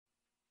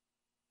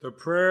The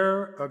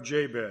Prayer of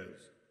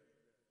Jabez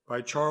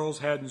by Charles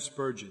Haddon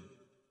Spurgeon.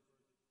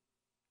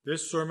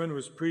 This sermon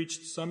was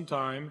preached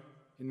sometime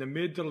in the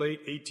mid to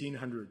late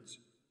 1800s.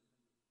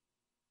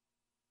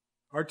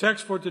 Our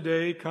text for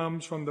today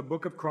comes from the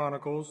book of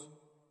Chronicles,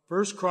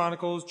 1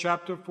 Chronicles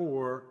chapter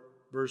 4,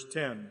 verse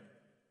 10.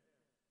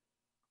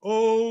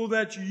 Oh,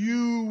 that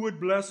you would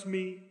bless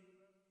me.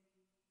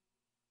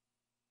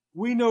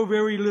 We know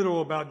very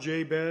little about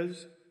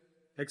Jabez,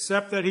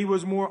 except that he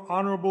was more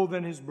honorable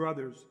than his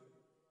brothers,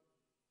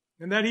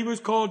 and that he was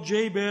called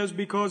Jabez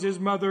because his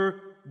mother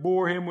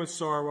bore him with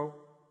sorrow.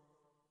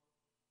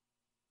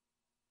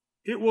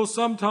 It will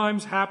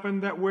sometimes happen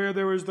that where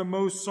there is the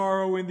most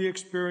sorrow in the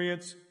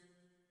experience,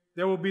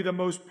 there will be the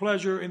most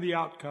pleasure in the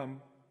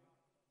outcome.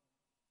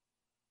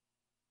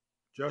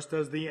 Just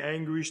as the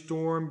angry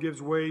storm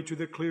gives way to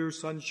the clear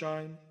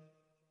sunshine,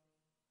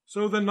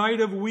 so the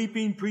night of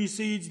weeping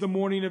precedes the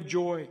morning of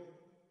joy.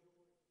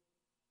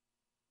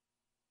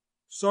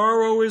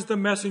 Sorrow is the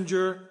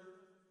messenger,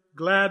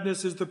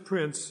 gladness is the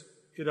prince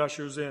it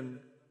ushers in.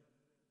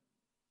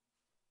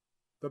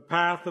 The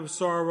path of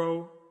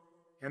sorrow,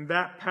 and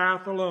that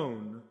path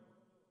alone,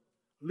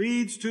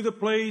 leads to the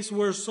place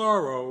where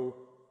sorrow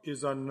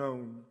is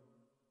unknown.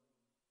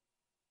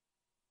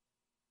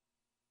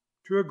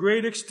 To a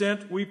great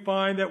extent, we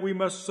find that we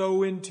must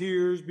sow in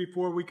tears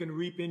before we can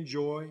reap in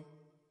joy.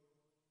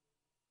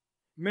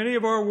 Many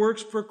of our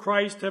works for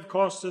Christ have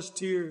cost us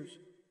tears.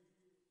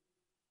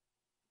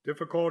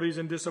 Difficulties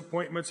and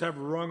disappointments have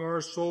wrung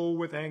our soul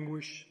with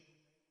anguish.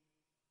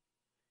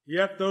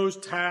 Yet those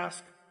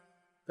tasks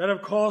that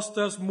have cost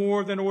us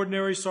more than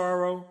ordinary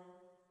sorrow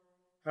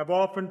have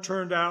often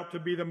turned out to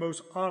be the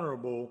most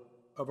honorable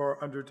of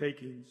our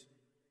undertakings.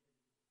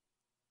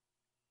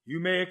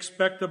 You may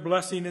expect a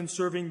blessing in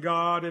serving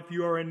God if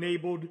you are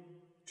enabled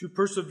to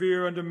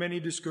persevere under many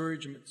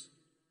discouragements.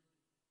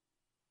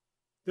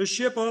 The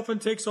ship often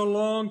takes a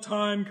long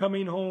time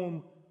coming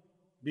home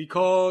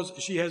because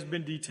she has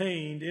been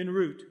detained en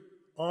route,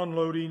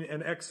 unloading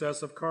an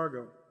excess of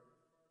cargo.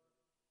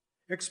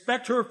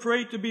 Expect her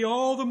freight to be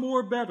all the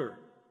more better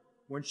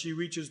when she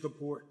reaches the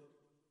port.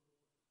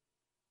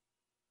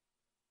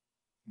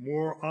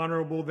 More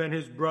honorable than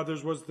his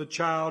brothers was the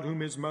child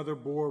whom his mother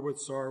bore with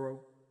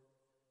sorrow.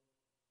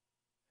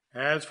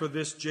 As for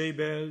this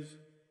Jabez,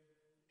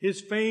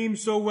 his fame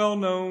so well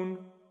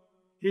known,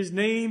 his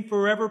name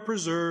forever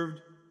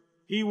preserved,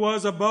 he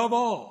was above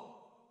all,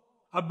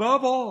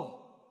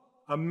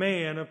 a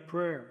man of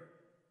prayer.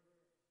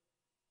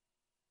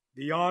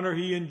 The honor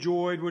he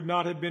enjoyed would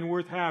not have been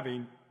worth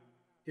having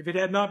if it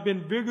had not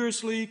been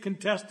vigorously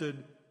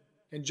contested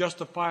and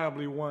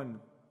justifiably won.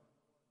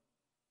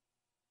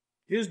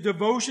 His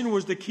devotion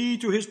was the key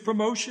to his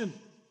promotion.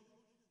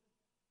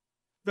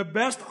 The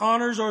best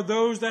honors are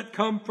those that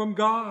come from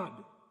God,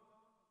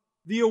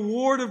 the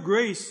award of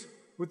grace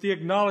with the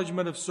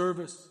acknowledgement of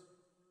service.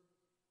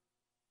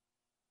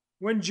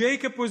 When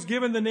Jacob was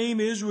given the name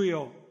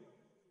Israel,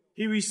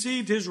 he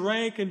received his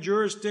rank and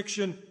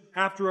jurisdiction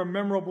after a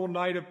memorable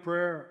night of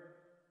prayer.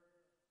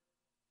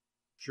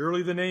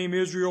 Surely the name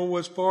Israel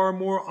was far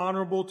more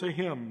honorable to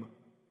him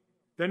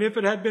than if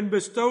it had been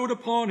bestowed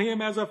upon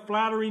him as a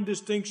flattering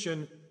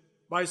distinction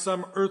by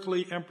some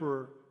earthly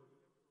emperor.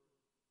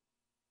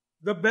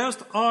 The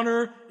best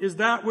honor is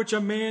that which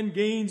a man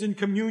gains in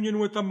communion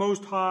with the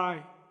Most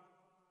High.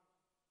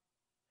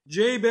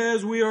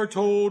 Jabez, we are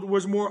told,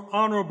 was more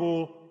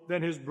honorable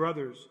than his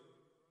brothers,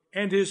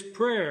 and his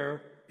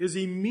prayer is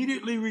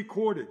immediately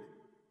recorded,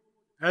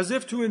 as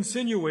if to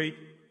insinuate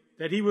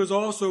that he was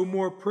also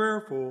more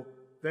prayerful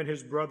than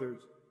his brothers.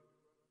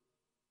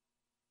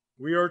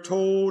 We are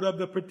told of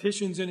the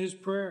petitions in his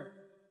prayer.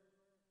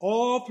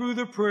 All through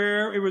the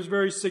prayer, it was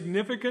very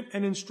significant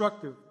and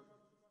instructive.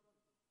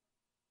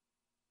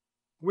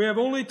 We have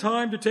only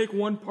time to take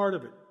one part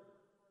of it.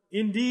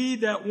 Indeed,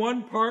 that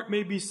one part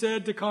may be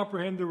said to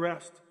comprehend the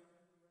rest.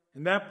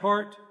 And that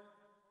part,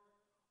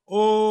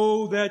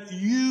 oh, that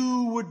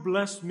you would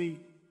bless me.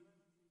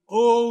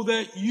 Oh,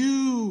 that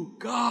you,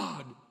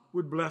 God,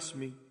 would bless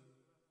me.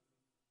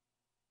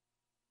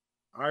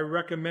 I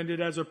recommend it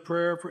as a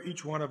prayer for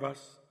each one of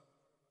us.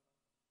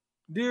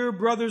 Dear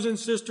brothers and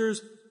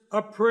sisters,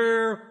 a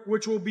prayer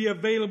which will be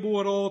available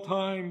at all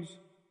times.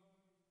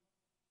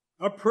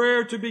 A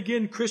prayer to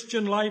begin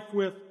Christian life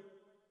with.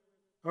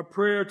 A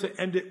prayer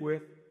to end it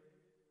with.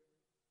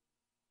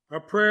 A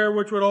prayer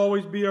which would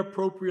always be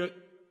appropriate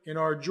in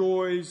our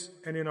joys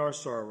and in our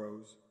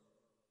sorrows.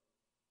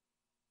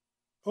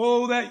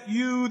 Oh, that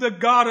you, the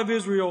God of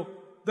Israel,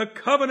 the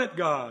covenant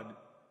God,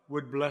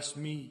 would bless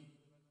me.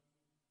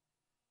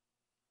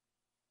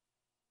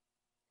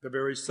 The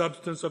very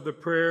substance of the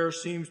prayer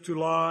seems to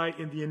lie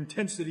in the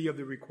intensity of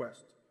the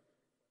request.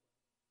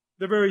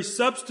 The very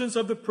substance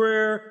of the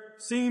prayer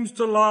seems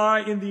to lie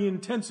in the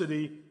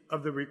intensity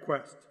of the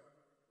request.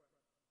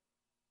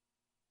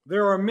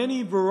 There are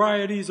many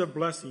varieties of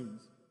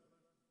blessings.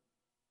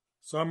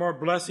 Some are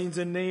blessings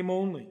in name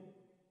only.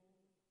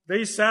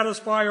 They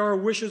satisfy our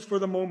wishes for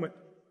the moment,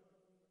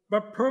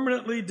 but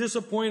permanently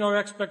disappoint our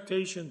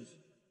expectations.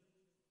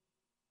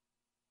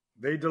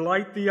 They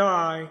delight the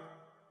eye,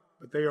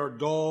 but they are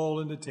dull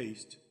in the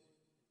taste.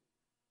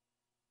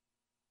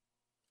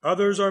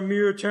 Others are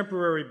mere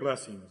temporary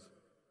blessings.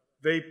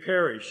 They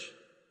perish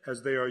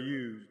as they are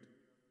used.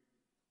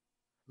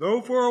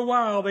 Though for a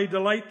while they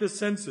delight the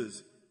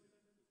senses,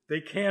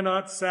 they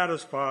cannot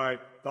satisfy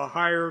the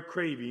higher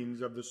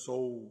cravings of the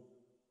soul.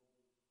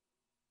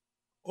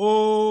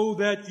 Oh,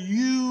 that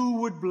you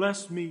would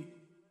bless me.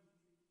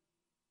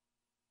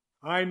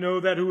 I know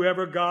that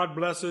whoever God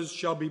blesses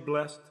shall be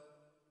blessed.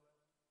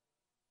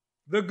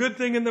 The good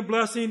thing in the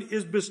blessing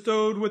is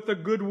bestowed with the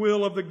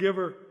goodwill of the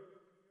giver,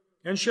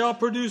 and shall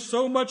produce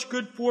so much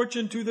good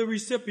fortune to the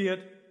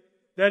recipient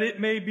that it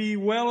may be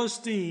well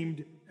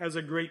esteemed as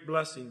a great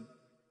blessing.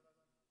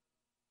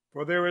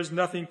 For there is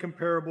nothing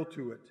comparable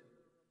to it.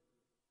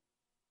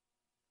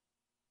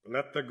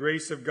 Let the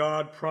grace of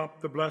God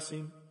prompt the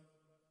blessing.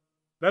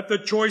 Let the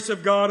choice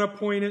of God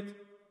appoint it.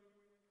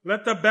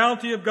 Let the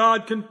bounty of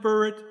God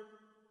confer it.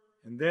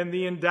 And then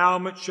the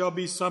endowment shall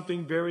be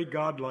something very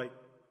godlike,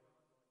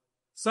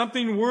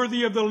 something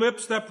worthy of the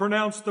lips that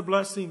pronounce the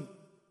blessing,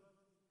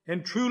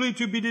 and truly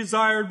to be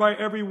desired by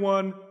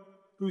everyone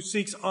who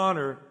seeks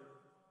honor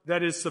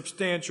that is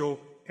substantial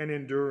and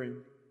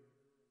enduring.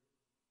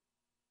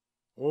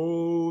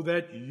 Oh,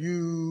 that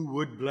you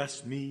would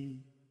bless me.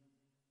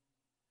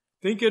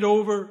 Think it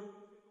over,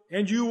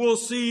 and you will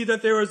see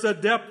that there is a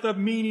depth of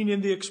meaning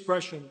in the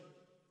expression.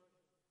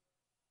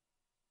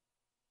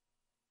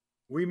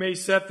 We may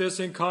set this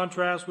in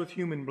contrast with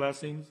human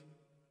blessings.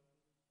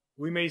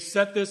 We may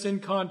set this in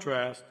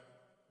contrast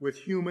with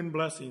human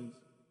blessings.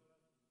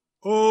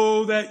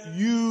 Oh, that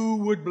you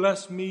would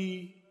bless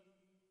me.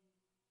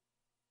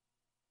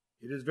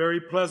 It is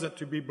very pleasant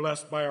to be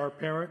blessed by our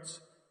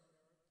parents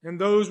and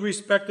those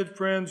respected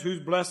friends whose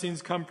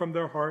blessings come from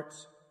their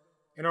hearts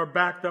and are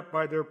backed up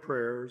by their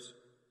prayers.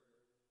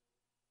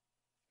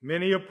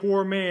 Many a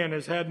poor man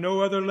has had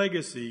no other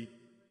legacy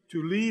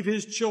to leave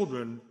his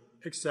children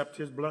except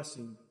his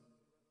blessing.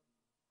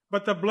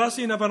 But the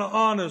blessing of an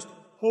honest,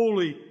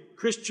 holy,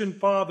 Christian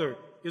father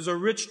is a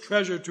rich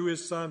treasure to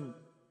his son.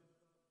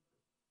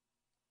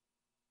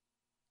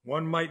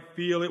 One might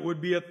feel it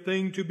would be a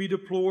thing to be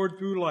deplored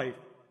through life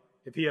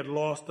if he had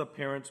lost a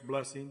parent's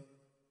blessing.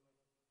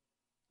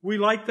 We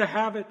like to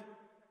have it.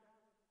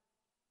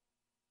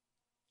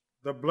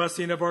 The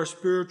blessing of our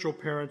spiritual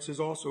parents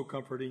is also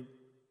comforting.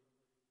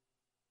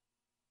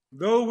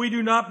 Though we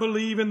do not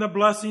believe in the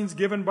blessings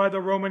given by the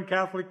Roman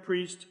Catholic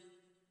priest,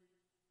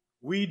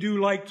 we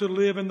do like to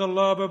live in the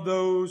love of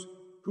those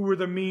who were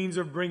the means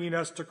of bringing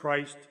us to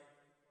Christ,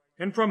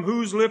 and from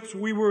whose lips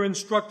we were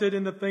instructed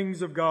in the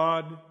things of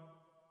God.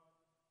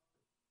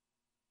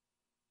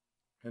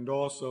 And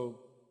also,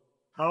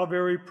 how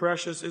very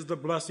precious is the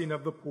blessing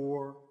of the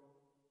poor.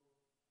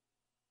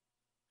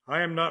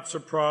 I am not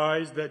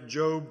surprised that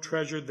Job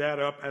treasured that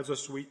up as a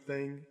sweet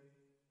thing.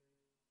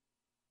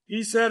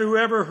 He said,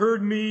 "Whoever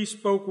heard me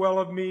spoke well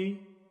of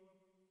me."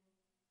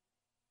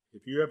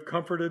 If you have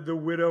comforted the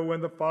widow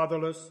and the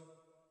fatherless,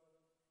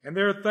 and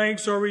their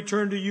thanks are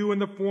returned to you in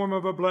the form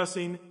of a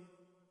blessing,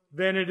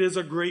 then it is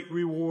a great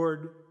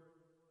reward.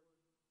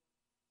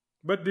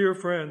 But, dear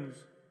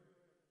friends,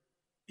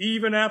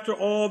 even after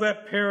all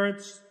that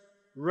parents,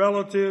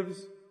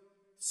 relatives,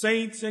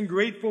 saints, and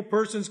grateful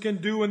persons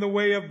can do in the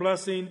way of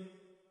blessing,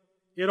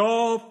 it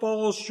all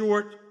falls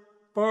short,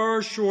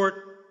 far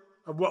short,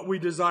 of what we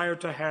desire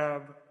to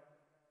have.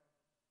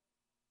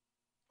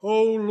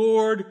 Oh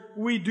Lord,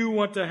 we do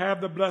want to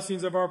have the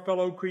blessings of our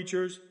fellow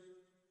creatures,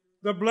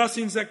 the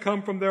blessings that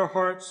come from their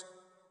hearts.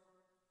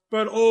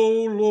 But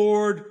oh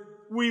Lord,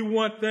 we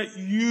want that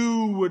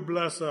you would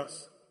bless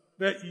us,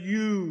 that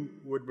you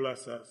would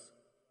bless us.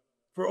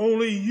 For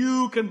only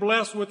you can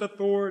bless with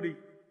authority.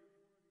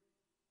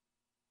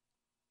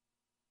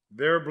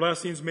 Their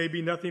blessings may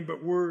be nothing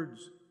but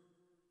words,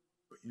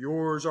 but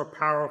yours are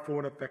powerful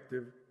and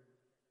effective.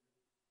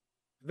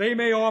 They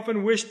may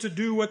often wish to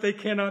do what they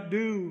cannot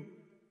do,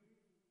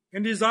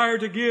 and desire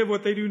to give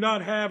what they do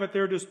not have at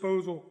their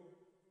disposal.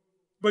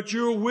 But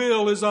your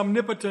will is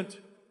omnipotent.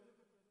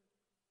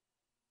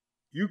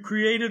 You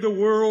created the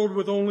world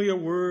with only a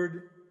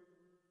word.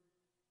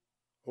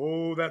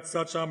 Oh, that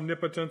such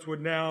omnipotence would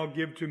now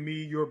give to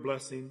me your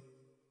blessing.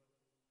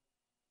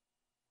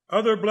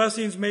 Other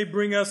blessings may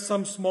bring us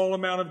some small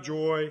amount of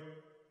joy,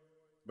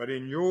 but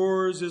in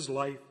yours is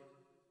life.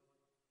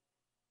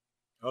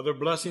 Other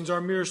blessings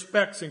are mere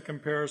specks in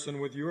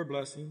comparison with your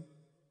blessing.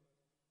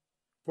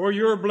 For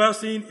your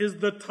blessing is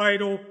the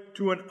title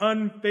to an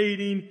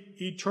unfading,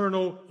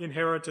 eternal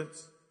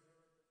inheritance,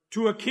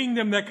 to a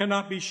kingdom that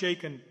cannot be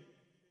shaken.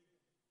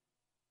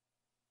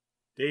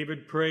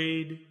 David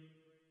prayed,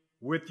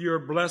 "With your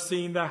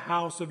blessing the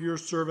house of your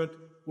servant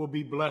will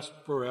be blessed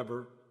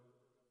forever."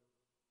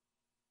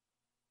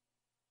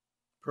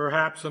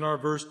 Perhaps in our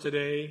verse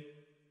today,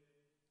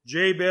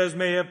 Jabez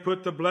may have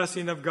put the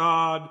blessing of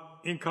God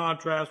in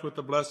contrast with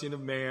the blessing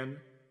of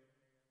man.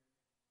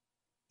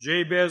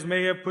 Jabez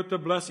may have put the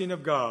blessing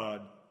of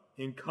God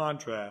in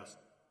contrast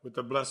with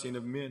the blessing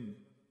of men.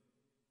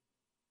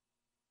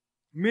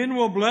 Men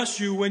will bless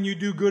you when you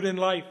do good in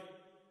life.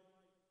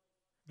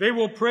 They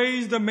will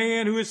praise the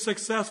man who is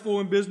successful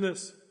in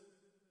business.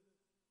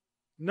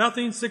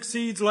 Nothing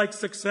succeeds like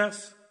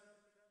success.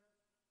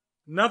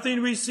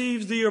 Nothing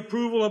receives the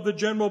approval of the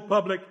general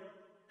public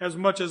as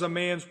much as a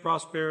man's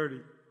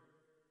prosperity.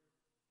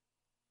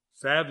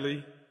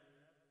 Sadly,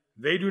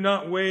 they do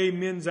not weigh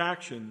men's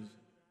actions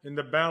in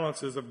the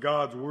balances of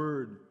God's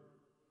word,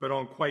 but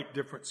on quite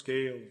different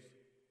scales.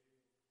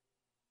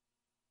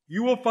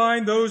 You will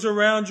find those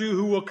around you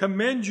who will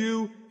commend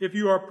you if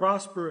you are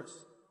prosperous,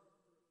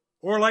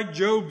 or like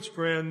Job's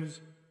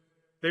friends,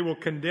 they will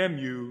condemn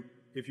you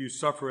if you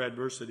suffer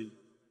adversity.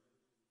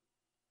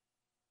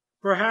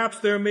 Perhaps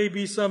there may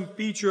be some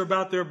feature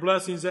about their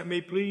blessings that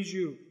may please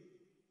you,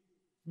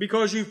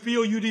 because you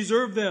feel you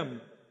deserve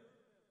them.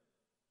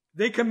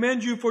 They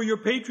commend you for your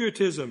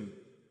patriotism.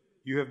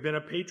 You have been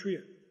a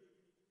patriot.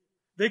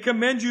 They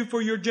commend you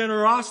for your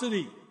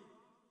generosity.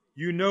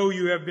 You know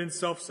you have been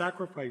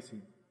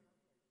self-sacrificing.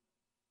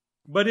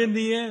 But in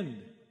the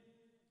end,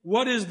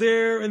 what is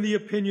there in the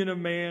opinion of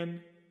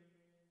man?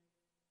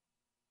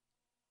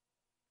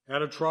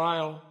 At a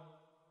trial,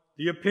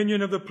 the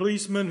opinion of the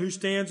policeman who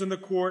stands in the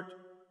court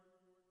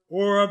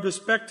or of the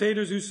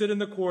spectators who sit in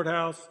the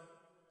courthouse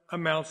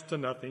amounts to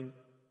nothing.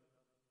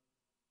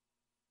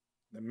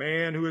 The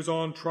man who is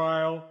on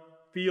trial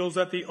feels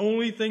that the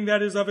only thing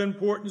that is of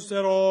importance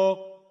at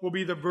all will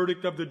be the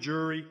verdict of the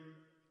jury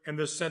and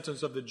the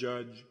sentence of the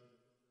judge.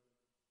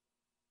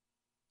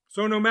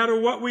 So no matter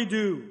what we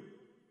do,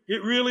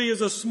 it really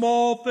is a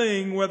small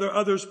thing whether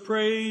others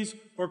praise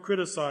or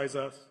criticize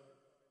us.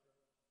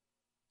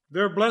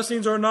 Their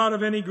blessings are not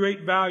of any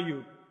great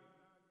value,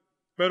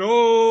 but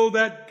oh,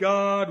 that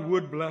God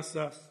would bless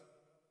us,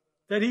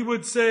 that He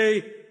would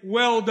say,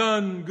 "Well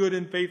done, good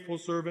and faithful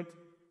servant."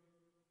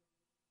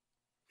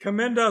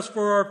 Commend us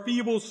for our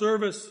feeble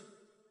service,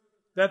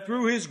 that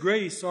through His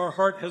grace our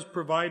heart has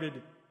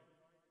provided.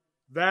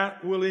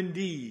 That will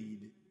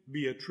indeed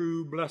be a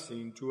true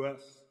blessing to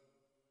us.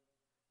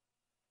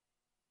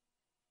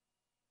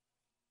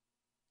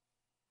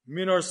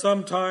 Men are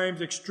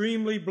sometimes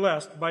extremely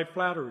blessed by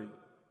flattery.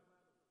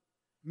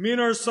 Men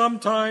are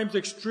sometimes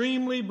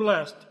extremely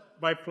blessed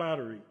by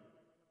flattery.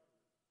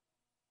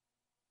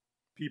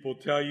 People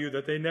tell you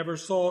that they never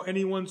saw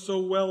anyone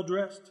so well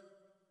dressed,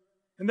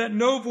 and that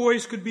no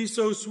voice could be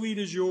so sweet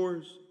as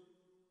yours.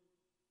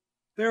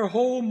 Their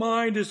whole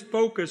mind is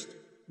focused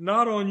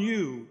not on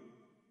you,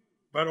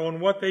 but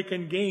on what they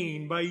can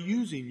gain by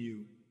using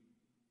you.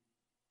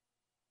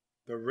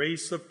 The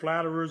race of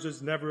flatterers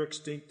is never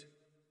extinct,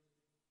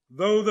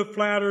 though the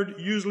flattered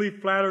usually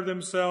flatter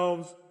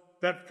themselves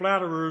that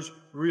flatterers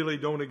really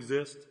don't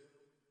exist.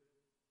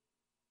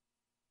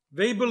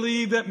 They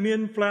believe that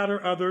men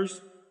flatter others,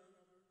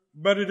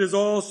 but it is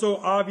all so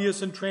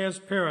obvious and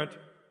transparent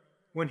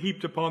when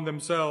heaped upon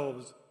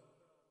themselves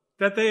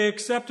that they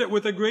accept it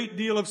with a great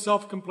deal of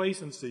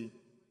self-complacency,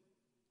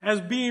 as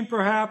being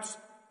perhaps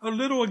a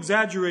little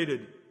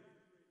exaggerated,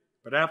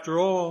 but after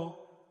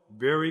all,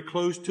 very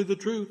close to the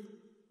truth.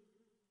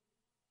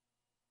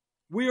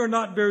 We are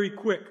not very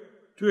quick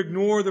to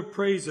ignore the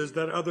praises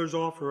that others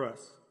offer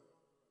us.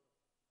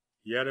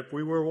 Yet if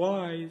we were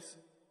wise,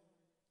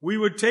 we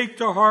would take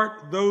to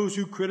heart those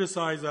who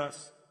criticize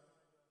us,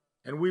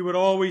 and we would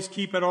always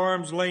keep at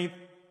arm's length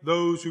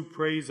those who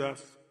praise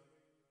us.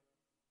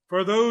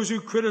 For those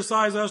who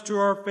criticize us to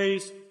our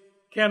face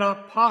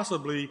cannot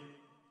possibly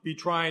be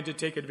trying to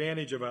take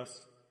advantage of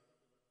us.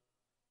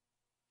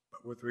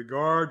 But with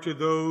regard to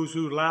those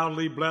who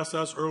loudly bless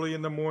us early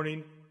in the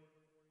morning,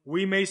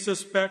 we may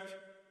suspect,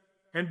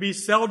 and be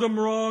seldom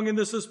wrong in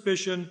the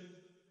suspicion,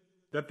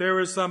 that there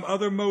is some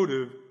other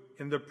motive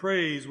in the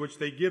praise which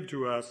they give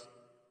to us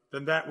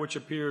than that which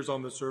appears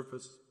on the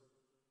surface.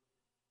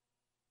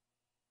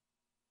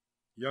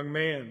 Young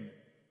man,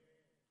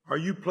 are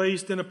you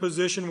placed in a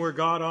position where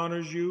God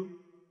honors you?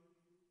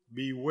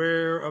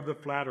 Beware of the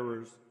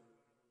flatterers.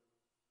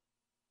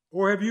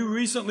 Or have you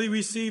recently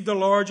received a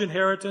large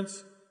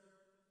inheritance?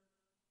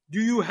 Do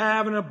you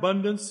have an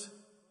abundance?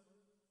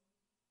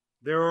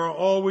 There are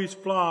always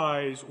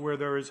flies where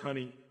there is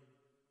honey.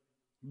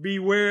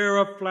 Beware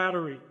of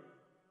flattery.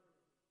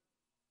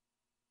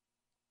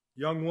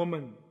 Young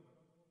woman,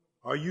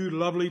 are you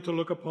lovely to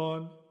look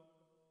upon?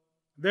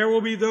 There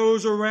will be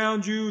those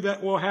around you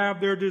that will have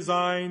their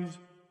designs,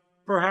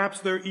 perhaps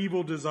their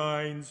evil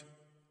designs,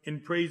 in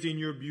praising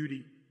your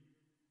beauty.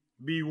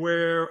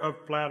 Beware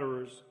of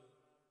flatterers.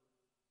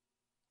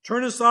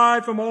 Turn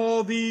aside from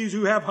all these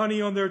who have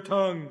honey on their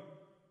tongue,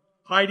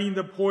 hiding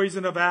the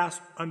poison of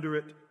asp under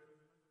it.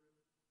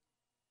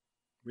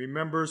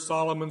 Remember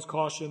Solomon's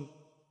caution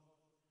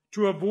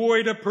to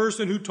avoid a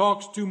person who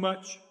talks too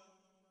much,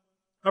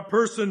 a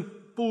person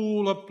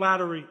full of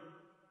flattery.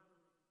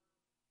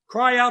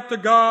 Cry out to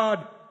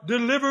God,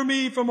 "Deliver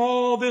me from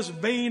all this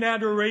vain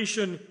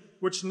adoration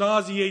which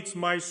nauseates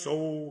my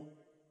soul."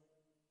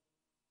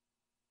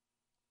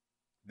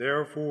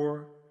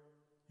 Therefore,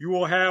 you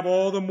will have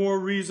all the more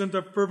reason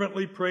to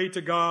fervently pray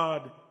to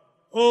God,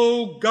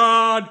 "Oh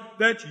God,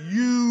 that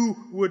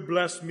you would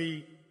bless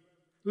me,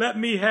 Let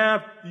me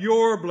have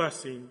your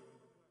blessing,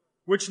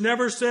 which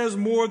never says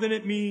more than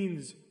it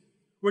means,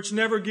 which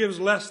never gives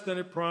less than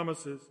it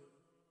promises.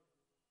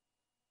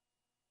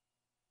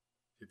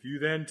 If you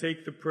then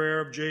take the prayer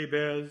of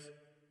Jabez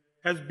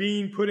as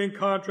being put in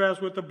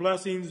contrast with the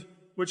blessings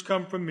which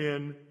come from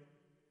men,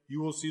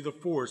 you will see the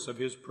force of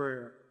his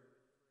prayer.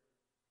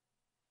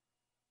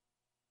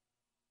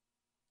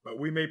 But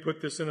we may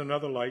put this in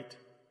another light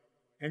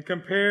and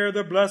compare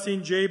the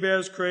blessing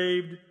Jabez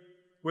craved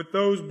with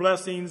those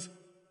blessings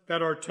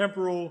that are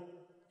temporal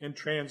and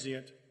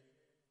transient.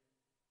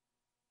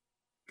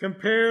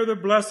 Compare the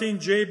blessing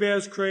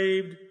Jabez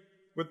craved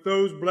with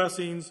those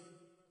blessings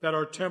that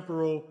are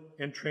temporal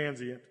and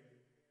transient.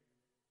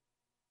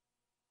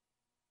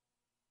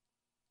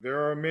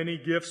 There are many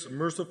gifts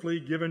mercifully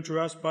given to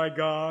us by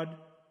God,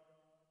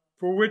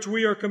 for which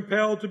we are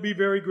compelled to be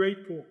very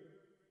grateful,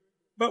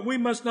 but we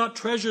must not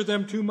treasure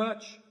them too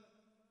much.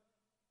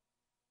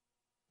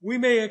 We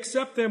may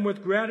accept them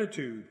with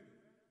gratitude,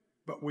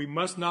 but we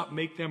must not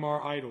make them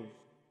our idols.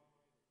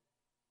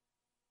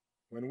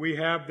 When we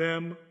have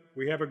them,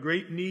 we have a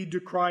great need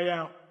to cry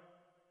out,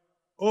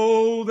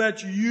 "Oh,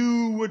 that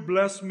you would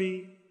bless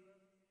me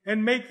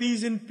and make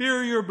these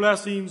inferior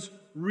blessings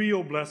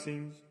real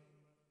blessings."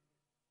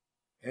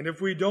 And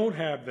if we don't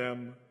have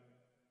them,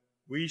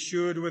 we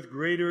should with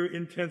greater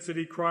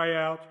intensity cry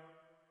out,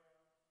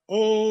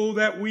 "Oh,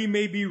 that we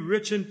may be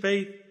rich in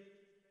faith,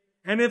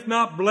 and if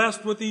not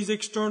blessed with these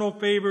external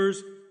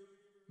favors,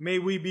 may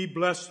we be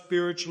blessed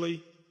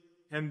spiritually,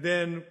 and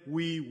then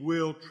we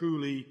will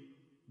truly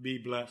be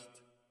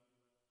blessed."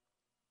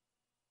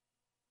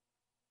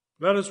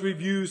 Let us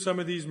review some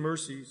of these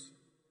mercies.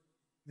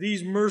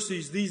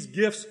 These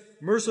gifts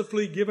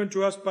mercifully given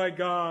to us by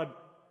God,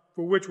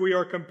 for which we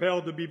are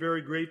compelled to be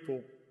very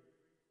grateful,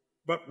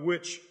 but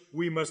which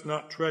we must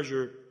not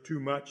treasure too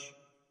much.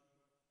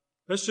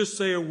 Let's just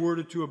say a word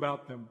or two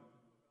about them.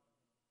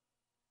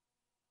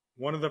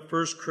 One of the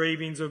first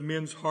cravings of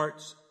men's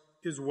hearts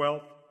is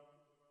wealth.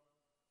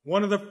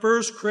 One of the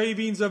first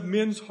cravings of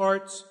men's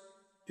hearts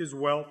is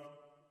wealth.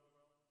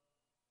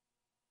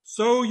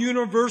 So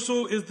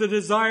universal is the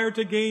desire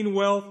to gain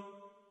wealth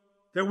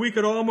that we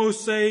could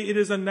almost say it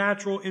is a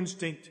natural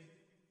instinct.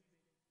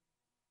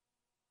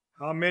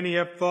 How many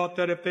have thought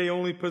that if they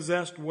only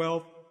possessed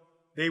wealth,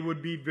 they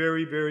would be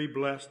very, very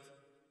blessed?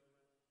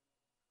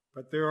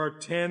 But there are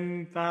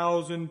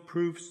 10,000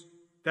 proofs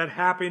that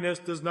happiness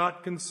does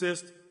not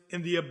consist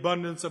in the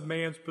abundance of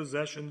man's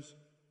possessions.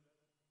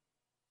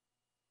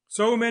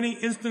 So many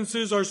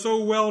instances are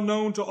so well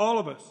known to all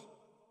of us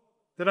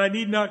that I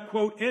need not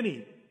quote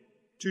any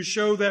to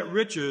show that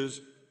riches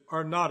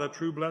are not a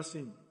true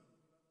blessing.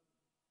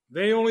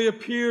 They only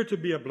appear to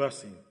be a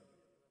blessing,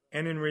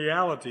 and in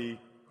reality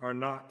are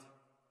not.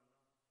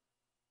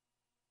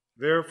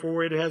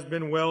 Therefore, it has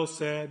been well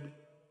said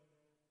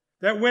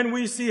that when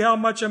we see how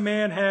much a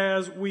man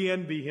has, we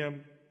envy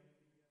him.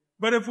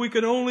 But if we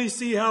could only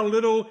see how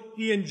little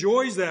he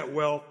enjoys that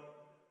wealth,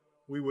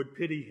 we would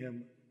pity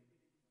him.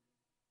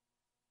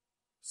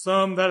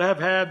 Some that have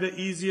had the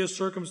easiest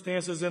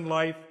circumstances in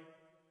life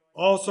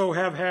also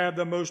have had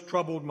the most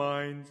troubled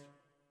minds.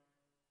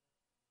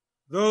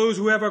 Those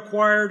who have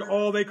acquired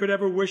all they could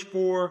ever wish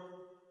for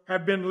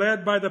have been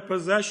led by the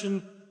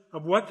possession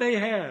of what they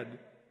had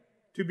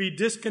to be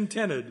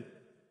discontented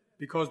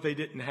because they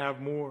didn't have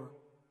more.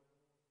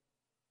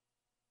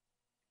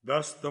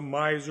 Thus the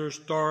miser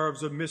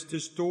starves amidst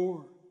his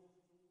store,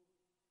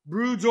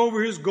 broods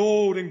over his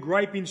gold and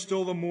griping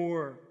still the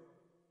more,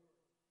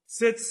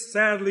 sits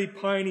sadly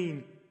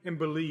pining and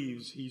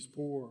believes he's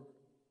poor.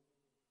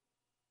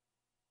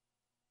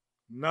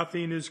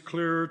 Nothing is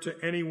clearer to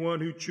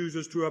anyone who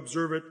chooses to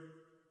observe it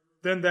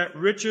than that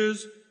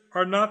riches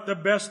are not the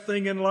best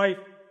thing in life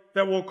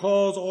that will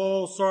cause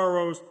all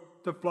sorrows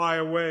to fly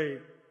away,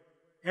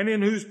 and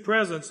in whose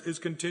presence is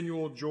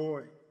continual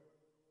joy.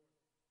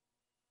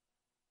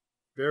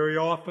 Very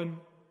often,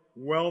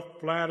 wealth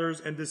flatters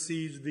and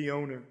deceives the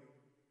owner.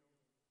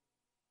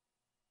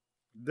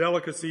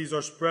 Delicacies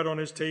are spread on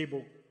his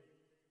table,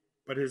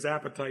 but his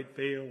appetite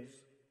fails.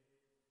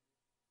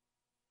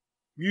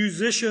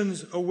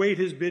 Musicians await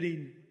his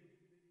bidding,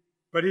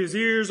 but his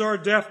ears are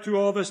deaf to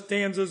all the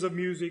stanzas of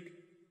music.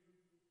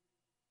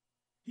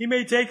 He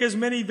may take as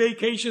many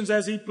vacations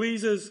as he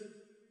pleases,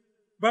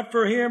 but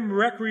for him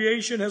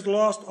recreation has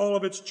lost all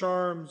of its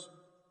charms.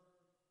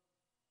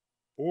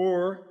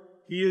 Or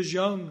he is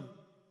young.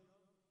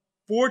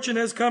 Fortune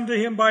has come to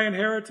him by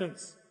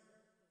inheritance,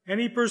 and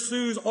he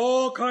pursues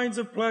all kinds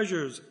of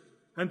pleasures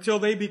until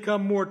they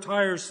become more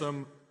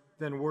tiresome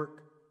than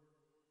work,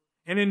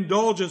 and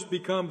indulgence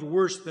becomes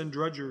worse than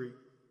drudgery.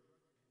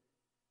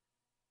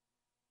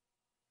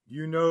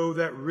 You know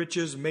that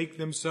riches make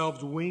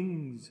themselves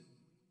wings.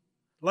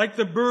 Like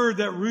the bird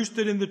that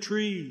roosted in the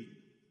tree,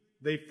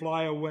 they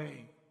fly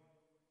away.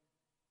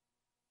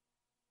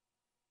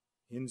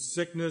 In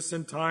sickness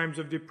and times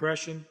of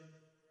depression,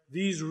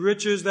 these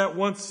riches that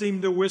once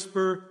seemed to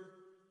whisper,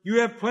 "You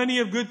have plenty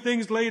of good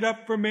things laid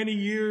up for many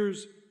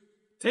years.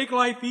 Take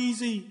life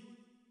easy.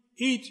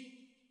 Eat,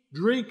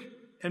 drink,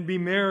 and be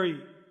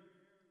merry.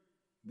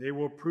 They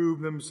will prove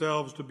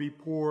themselves to be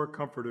poor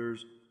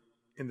comforters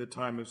in the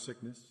time of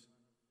sickness.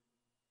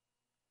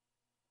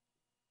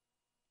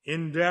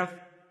 In death,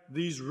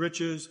 these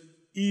riches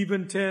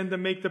even tend to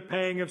make the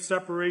pang of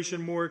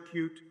separation more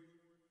acute,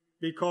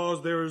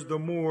 because there is the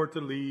more to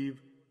leave,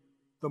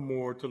 the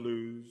more to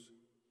lose.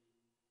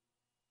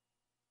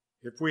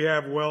 If we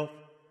have wealth,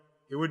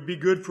 it would be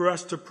good for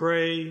us to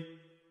pray,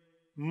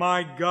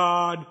 "My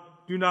God,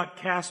 do not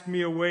cast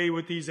me away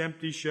with these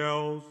empty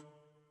shells.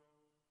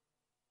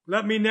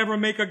 Let me never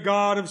make a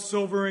god of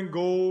silver and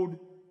gold,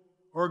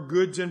 or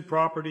goods and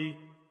property,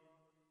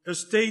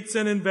 estates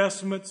and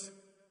investments,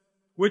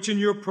 which in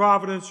your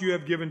providence you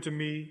have given to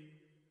me.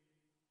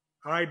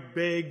 I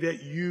beg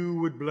that you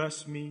would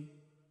bless me.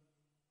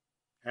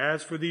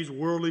 As for these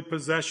worldly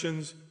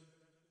possessions,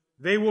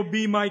 they will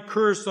be my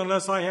curse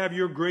unless I have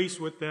your grace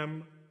with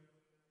them."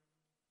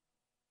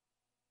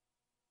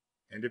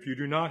 And if you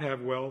do not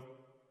have wealth,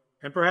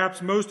 and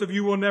perhaps most of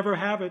you will never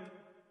have it,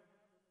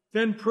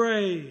 then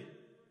pray,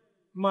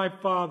 "My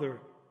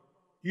Father,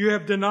 you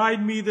have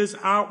denied me this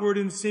outward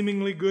and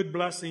seemingly good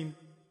blessing.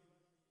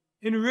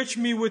 Enrich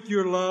me with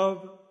your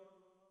love.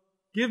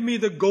 Give me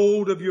the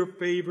gold of your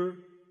favor.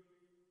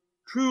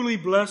 Truly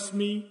bless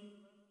me.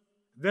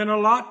 Then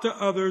allot to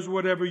others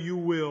whatever you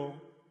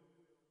will.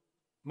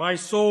 My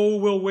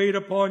soul will wait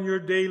upon your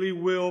daily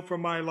will for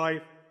my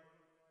life.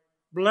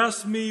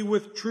 Bless me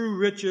with true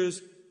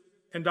riches,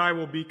 and I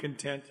will be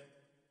content."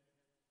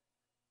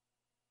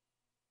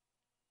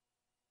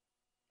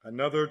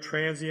 Another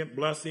transient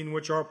blessing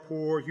which our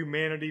poor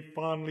humanity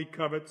fondly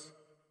covets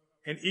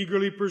and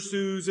eagerly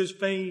pursues is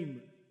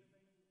fame.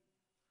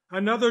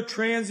 Another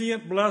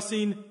transient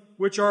blessing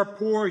which our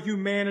poor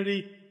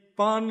humanity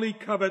fondly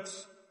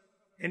covets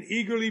and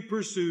eagerly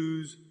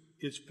pursues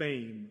is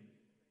fame.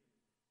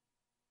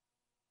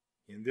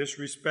 In this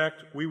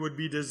respect, we would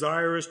be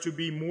desirous to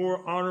be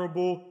more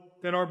honorable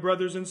than our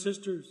brothers and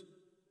sisters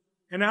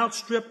and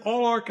outstrip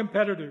all our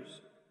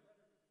competitors.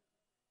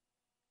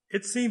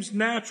 It seems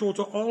natural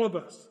to all of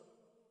us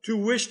to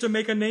wish to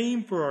make a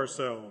name for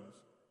ourselves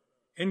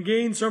and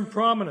gain some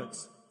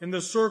prominence in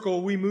the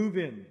circle we move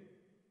in.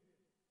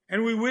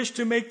 And we wish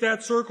to make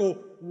that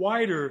circle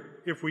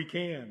wider if we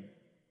can.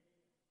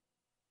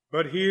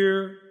 But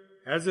here,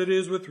 as it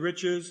is with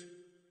riches,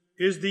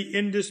 is the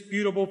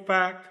indisputable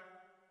fact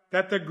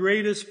that the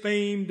greatest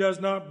fame does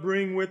not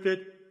bring with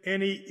it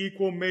any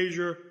equal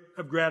measure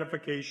of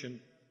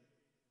gratification.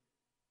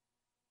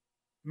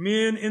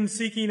 Men, in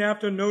seeking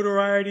after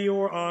notoriety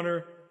or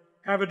honor,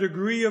 have a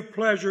degree of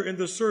pleasure in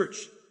the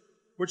search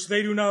which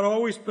they do not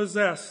always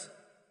possess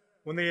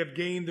when they have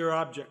gained their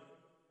object.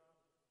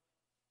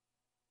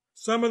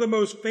 Some of the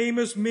most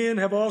famous men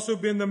have also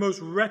been the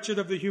most wretched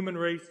of the human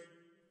race.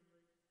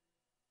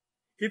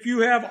 If you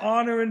have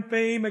honor and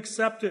fame,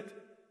 accept it.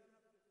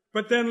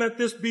 But then let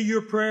this be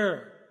your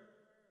prayer.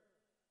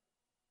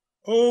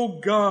 "O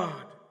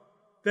God,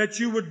 that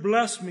you would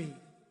bless me.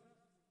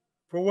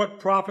 For what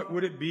profit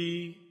would it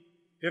be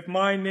if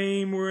my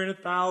name were in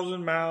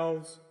 1,000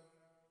 mouths,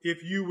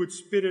 if you would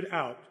spit it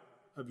out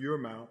of your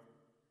mouth?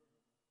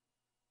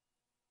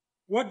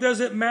 What does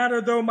it matter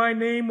though my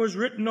name was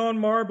written on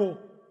marble,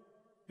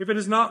 if it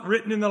is not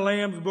written in the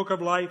Lamb's book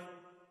of life?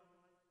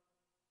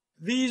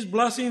 These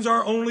blessings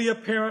are only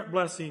apparent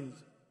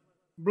blessings,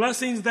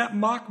 blessings that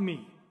mock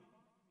me.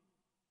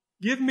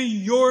 Give me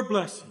your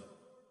blessing.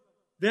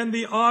 Then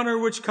the honor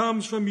which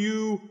comes from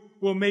you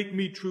will make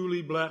me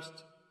truly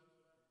blessed."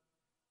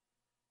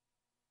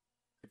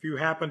 If you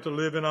happen to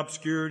live in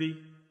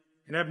obscurity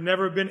and have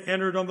never been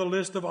entered on the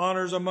list of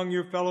honors among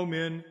your fellow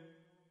men,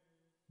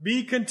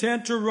 be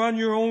content to run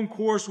your own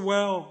course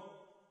well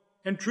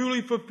and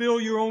truly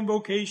fulfill your own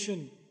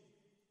vocation.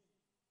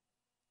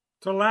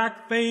 To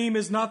lack fame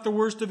is not the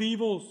worst of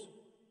evils.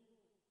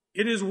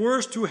 It is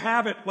worse to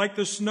have it like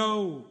the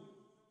snow,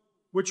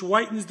 which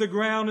whitens the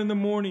ground in the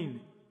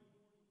morning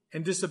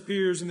and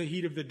disappears in the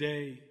heat of the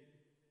day.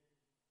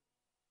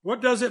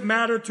 What does it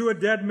matter to a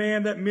dead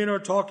man that men are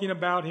talking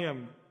about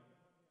him?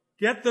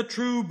 Get the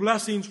true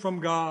blessings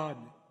from God.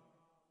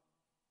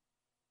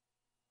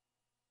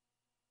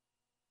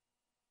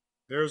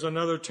 There is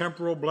another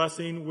temporal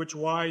blessing which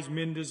wise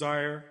men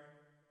desire,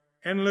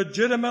 and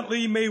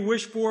legitimately may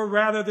wish for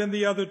rather than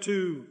the other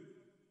two,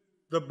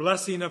 the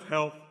blessing of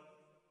health.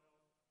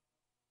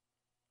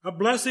 A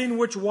blessing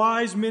which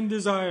wise men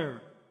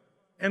desire,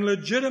 and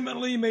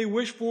legitimately may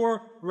wish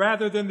for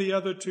rather than the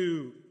other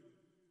two,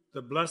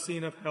 the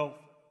blessing of health.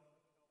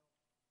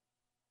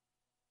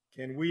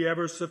 Can we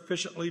ever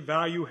sufficiently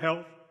value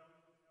health?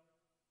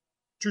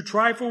 To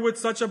trifle with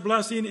such a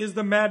blessing is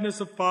the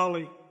madness of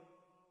folly.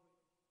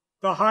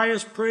 The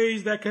highest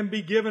praise that can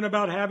be given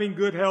about having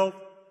good health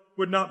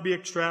would not be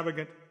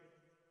extravagant.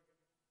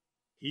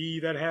 He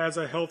that has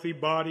a healthy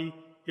body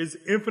is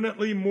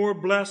infinitely more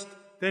blessed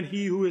than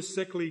he who is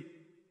sickly,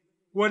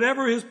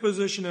 whatever his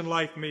position in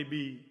life may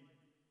be.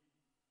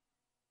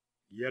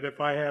 Yet if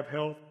I have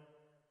health,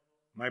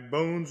 my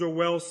bones are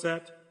well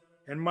set,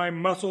 and my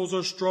muscles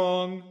are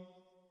strong,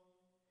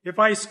 if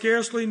I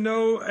scarcely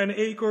know an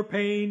ache or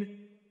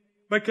pain,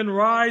 but can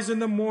rise in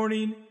the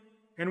morning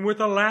and with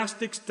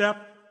elastic step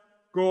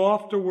go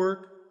off to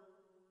work,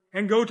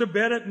 and go to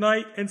bed at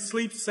night and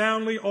sleep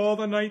soundly all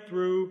the night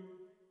through,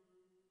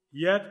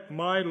 yet,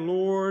 my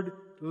Lord,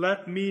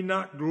 let me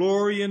not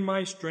glory in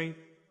my strength.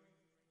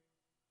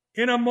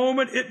 In a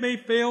moment it may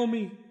fail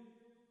me.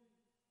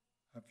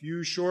 A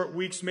few short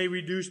weeks may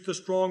reduce the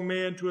strong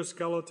man to a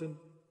skeleton.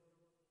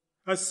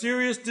 A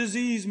serious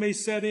disease may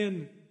set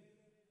in.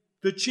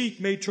 The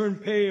cheek may turn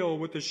pale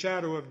with the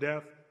shadow of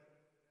death.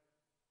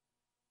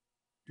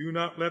 Do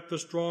not let the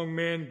strong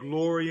man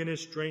glory in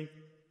his strength.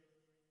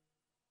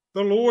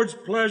 The Lord's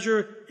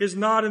pleasure is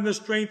not in the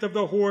strength of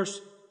the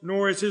horse,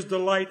 nor is his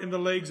delight in the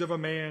legs of a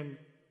man.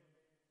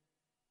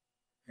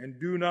 And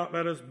do not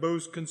let us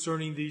boast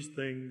concerning these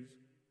things.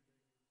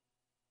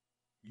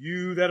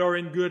 You that are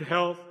in good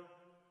health,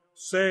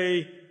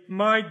 say,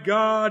 My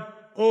God,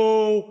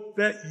 oh,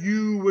 that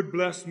you would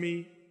bless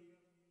me.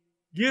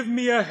 Give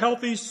me a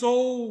healthy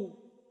soul.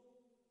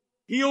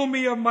 Heal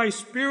me of my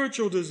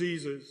spiritual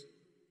diseases.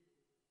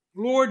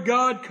 Lord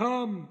God,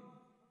 come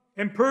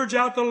and purge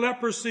out the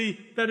leprosy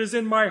that is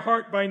in my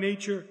heart by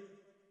nature.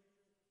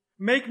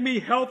 Make me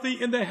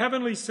healthy in the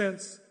heavenly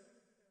sense,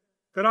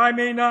 that I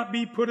may not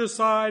be put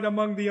aside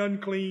among the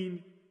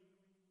unclean,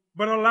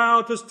 but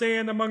allowed to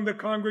stand among the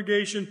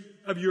congregation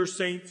of your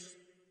saints.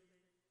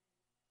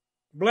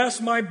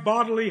 Bless my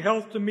bodily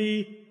health to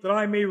me, that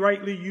I may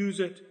rightly use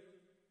it,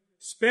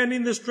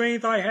 spending the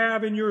strength I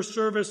have in your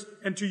service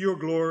and to your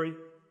glory.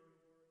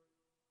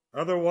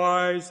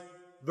 Otherwise,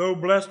 though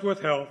blessed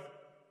with health,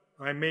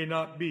 I may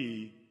not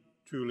be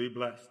truly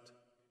blessed.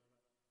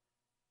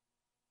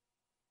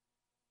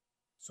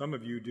 Some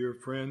of you, dear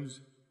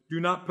friends, do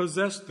not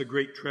possess the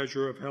great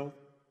treasure of health.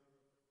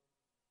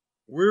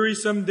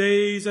 Wearisome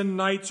days and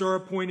nights are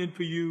appointed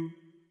for you.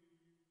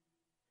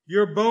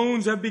 Your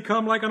bones have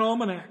become like an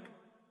almanac,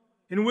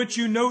 in which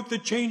you note the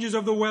changes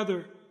of the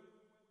weather.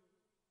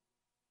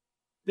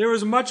 There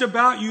is much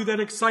about you that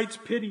excites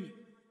pity,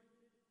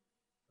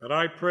 but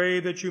I pray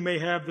that you may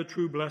have the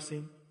true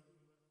blessing,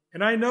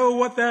 and I know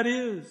what that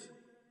is.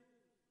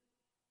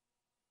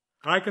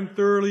 I can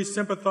thoroughly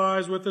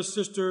sympathize with the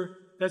sister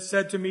that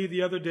said to me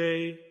the other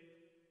day,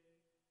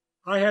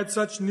 I had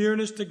such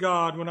nearness to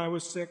God when I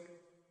was sick,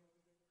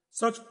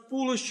 such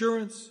full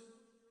assurance,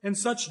 and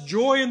such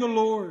joy in the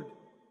Lord,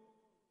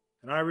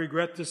 and I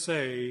regret to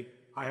say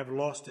I have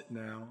lost it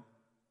now.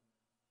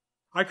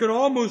 I could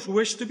almost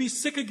wish to be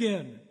sick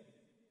again,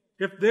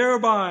 if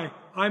thereby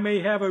I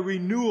may have a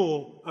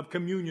renewal of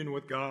communion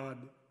with God.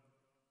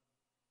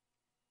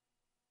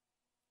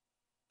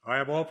 I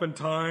have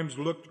oftentimes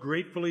looked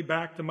gratefully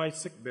back to my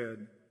sick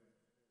bed.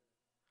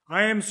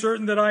 I am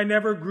certain that I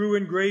never grew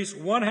in grace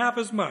one half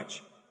as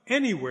much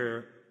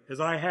anywhere as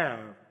I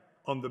have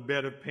on the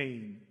bed of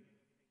pain.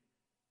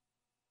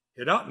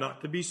 It ought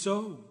not to be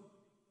so.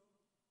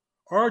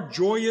 Our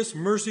joyous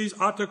mercies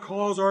ought to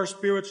cause our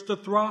spirits to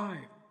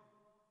thrive.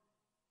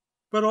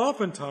 But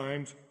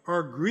oftentimes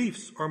our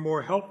griefs are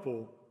more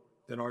helpful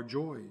than our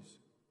joys.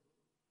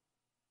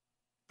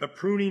 The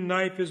pruning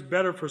knife is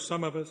better for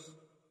some of us.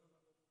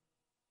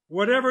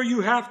 Whatever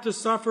you have to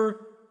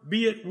suffer,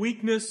 be it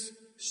weakness,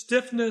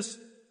 stiffness,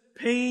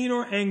 pain,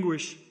 or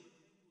anguish,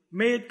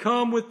 may it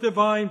come with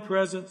divine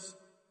presence,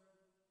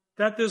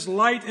 that this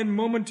light and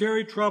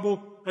momentary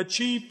trouble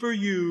achieve for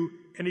you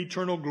an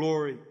eternal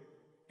glory,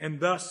 and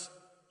thus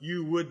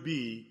you would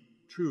be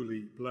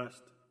truly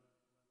blessed.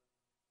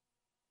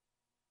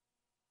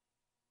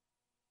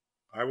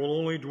 I will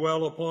only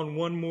dwell upon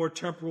one more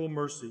temporal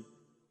mercy,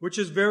 which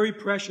is very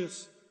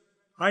precious.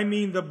 I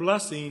mean the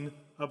blessing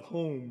of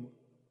home.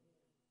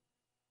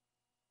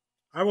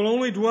 I will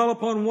only dwell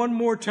upon one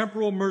more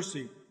temporal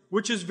mercy,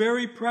 which is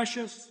very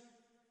precious.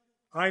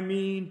 I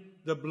mean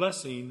the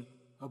blessing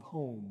of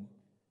home.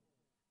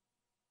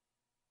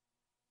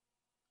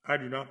 I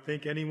do not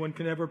think anyone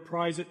can ever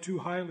prize it too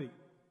highly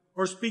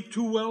or speak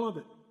too well of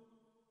it.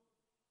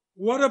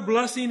 What a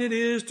blessing it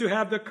is to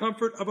have the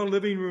comfort of a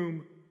living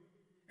room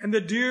and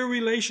the dear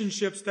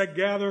relationships that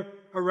gather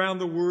around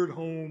the word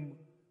home.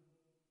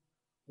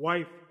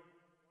 Wife,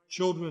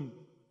 children,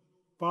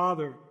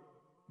 father,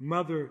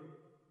 mother,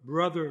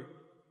 brother,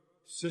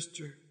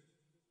 sister.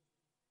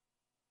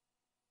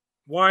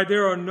 Why,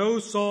 there are no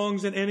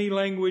songs in any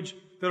language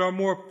that are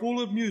more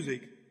full of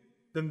music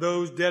than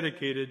those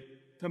dedicated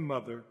to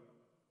mother.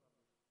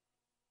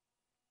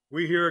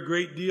 We hear a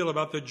great deal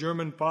about the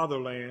German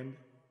fatherland.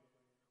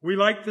 We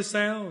like the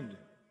sound,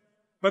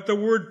 but the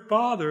word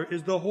father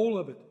is the whole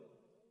of it.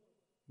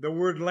 The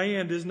word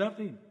land is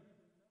nothing.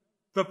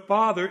 The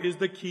father is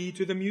the key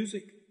to the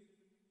music.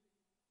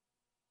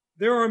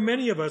 There are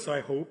many of us,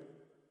 I hope,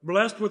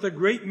 blessed with a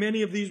great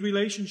many of these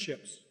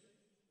relationships.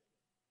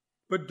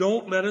 But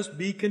don't let us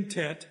be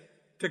content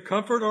to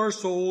comfort our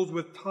souls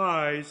with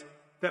ties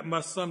that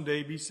must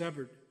someday be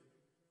severed.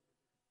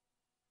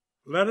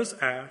 Let us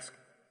ask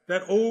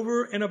that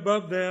over and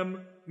above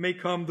them may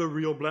come the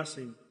real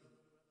blessing.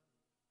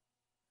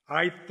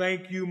 I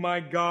thank you, my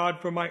God,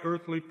 for my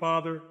earthly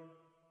father,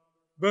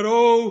 But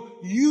oh,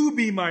 you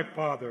be my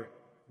Father,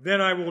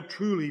 then I will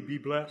truly be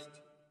blessed.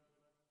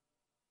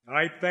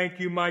 I thank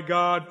you, my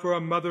God, for a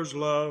mother's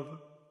love,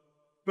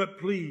 but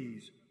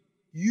please,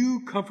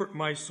 you comfort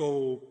my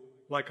soul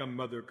like a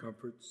mother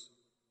comforts.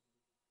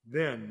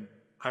 Then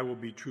I will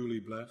be truly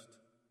blessed.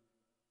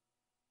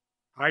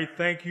 I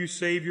thank you,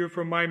 Savior,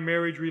 for my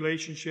marriage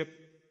relationship,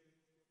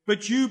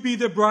 but you be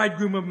the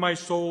bridegroom of my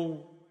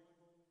soul.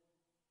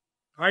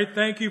 I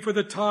thank you for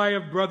the tie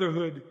of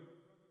brotherhood,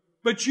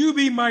 but you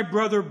be my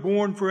brother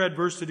born for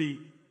adversity,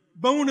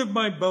 bone of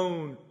my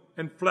bone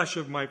and flesh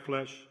of my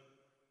flesh.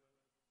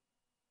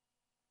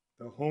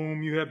 The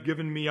home you have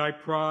given me I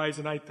prize,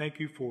 and I thank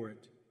you for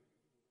it.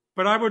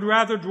 But I would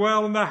rather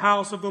dwell in the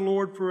house of the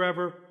Lord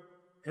forever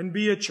and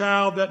be a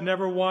child that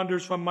never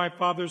wanders from my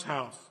Father's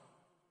house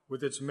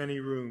with its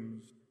many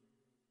rooms.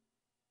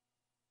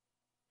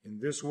 In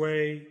this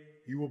way,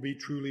 you will be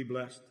truly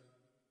blessed.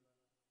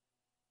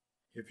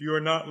 If you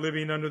are not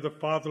living under the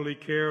fatherly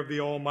care of the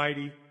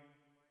Almighty,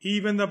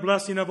 even the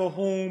blessing of a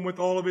home with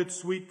all of its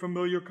sweet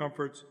familiar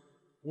comforts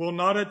will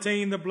not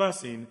attain the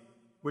blessing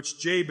which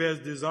Jabez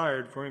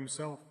desired for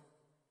himself.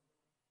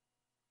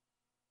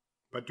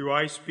 But do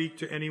I speak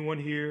to anyone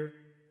here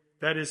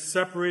that is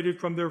separated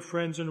from their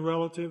friends and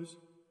relatives?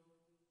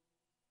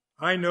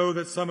 I know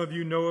that some of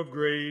you know of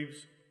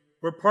graves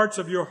where parts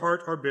of your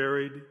heart are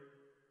buried,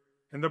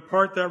 and the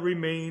part that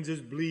remains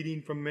is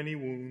bleeding from many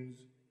wounds.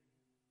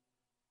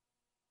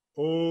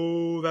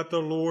 Oh, that the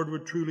Lord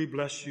would truly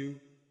bless you.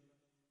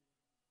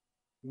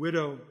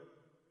 Widow,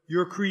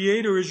 your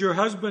Creator is your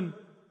husband.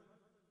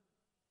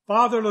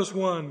 Fatherless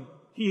one,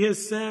 he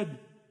has said,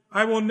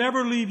 I will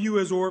never leave you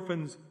as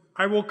orphans.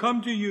 I will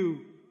come to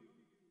you.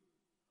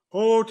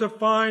 Oh, to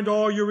find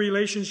all your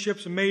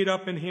relationships made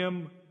up in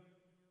him.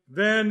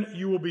 Then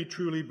you will be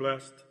truly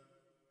blessed.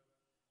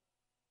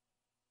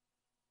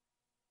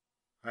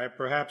 I have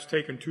perhaps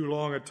taken too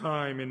long a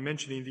time in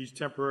mentioning these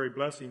temporary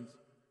blessings.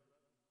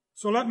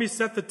 So let me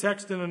set the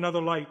text in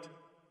another light.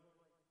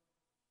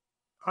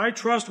 I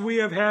trust we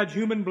have had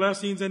human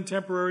blessings and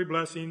temporary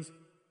blessings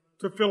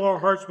to fill our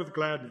hearts with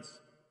gladness,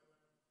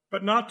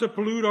 but not to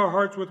pollute our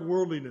hearts with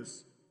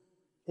worldliness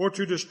or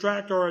to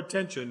distract our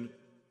attention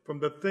from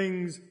the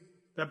things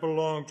that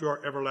belong to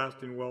our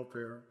everlasting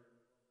welfare.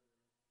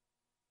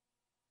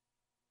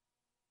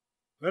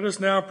 Let us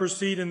now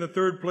proceed in the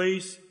third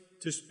place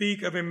to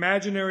speak of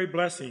imaginary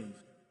blessings.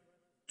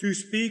 To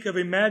speak of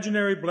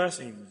imaginary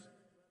blessings.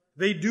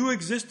 They do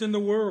exist in the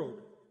world.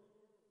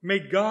 May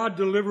God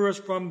deliver us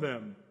from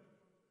them.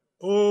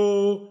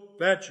 Oh,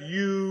 that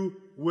you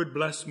would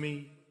bless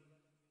me.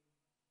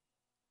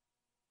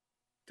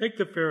 Take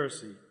the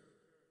Pharisee.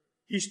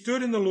 He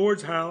stood in the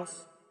Lord's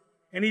house,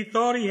 and he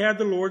thought he had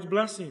the Lord's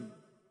blessing,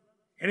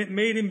 and it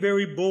made him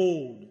very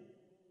bold.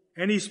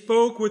 And he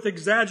spoke with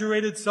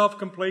exaggerated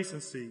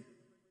self-complacency,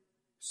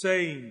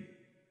 saying,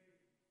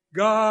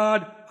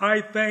 God,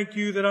 I thank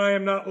you that I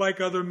am not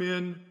like other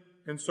men,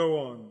 and so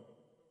on.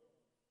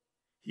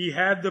 He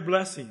had the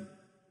blessing,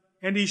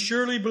 and he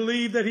surely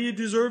believed that he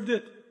deserved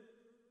it.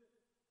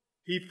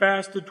 He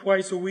fasted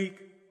twice a week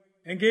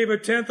and gave a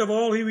tenth of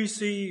all he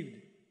received.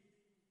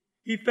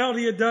 He felt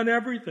he had done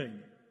everything.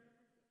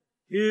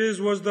 His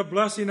was the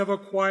blessing of a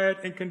quiet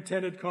and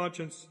contented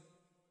conscience.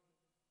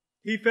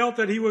 He felt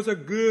that he was a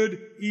good,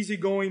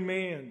 easygoing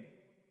man.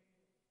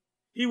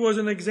 He was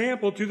an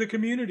example to the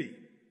community.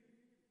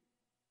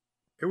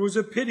 It was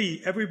a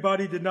pity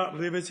everybody did not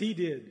live as he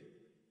did.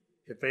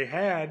 If they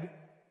had,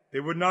 they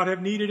would not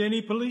have needed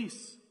any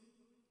police.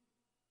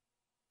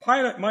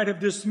 Pilate might have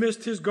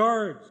dismissed his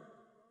guards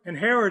and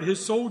Herod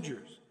his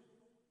soldiers.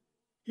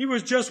 He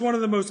was just one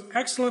of the most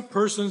excellent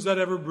persons that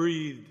ever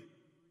breathed.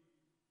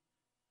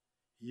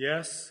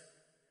 Yes,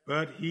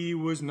 but he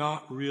was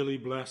not really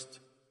blessed.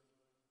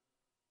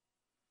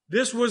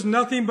 This was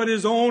nothing but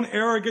his own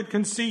arrogant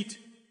conceit.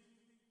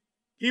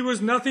 He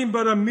was nothing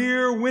but a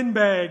mere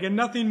windbag and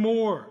nothing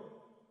more.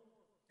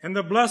 And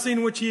the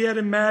blessing which he had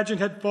imagined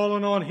had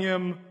fallen on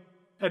him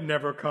had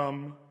never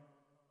come.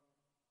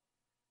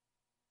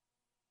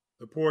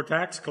 The poor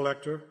tax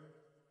collector,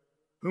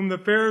 whom the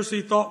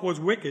Pharisee thought was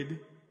wicked,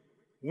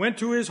 went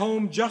to his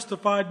home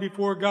justified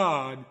before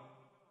God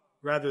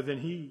rather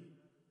than he.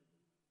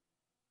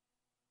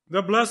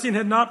 The blessing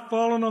had not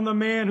fallen on the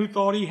man who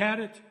thought he had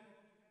it.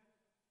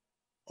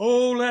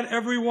 Oh, let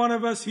every one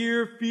of us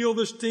here feel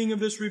the sting of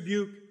this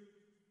rebuke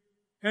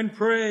and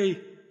pray,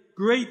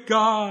 great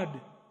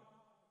God,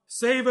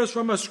 save us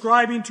from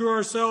ascribing to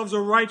ourselves a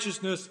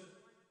righteousness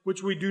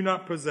which we do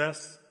not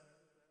possess.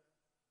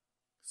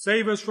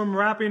 Save us from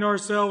wrapping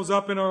ourselves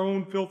up in our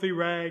own filthy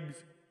rags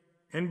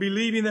and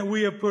believing that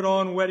we have put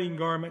on wedding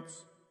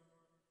garments.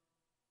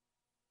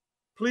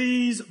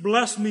 Please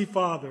bless me,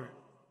 Father.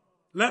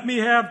 Let me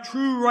have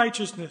true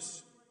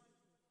righteousness.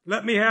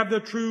 Let me have the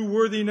true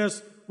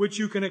worthiness which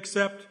you can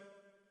accept,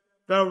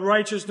 the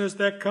righteousness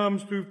that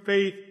comes through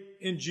faith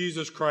in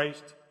Jesus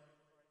Christ.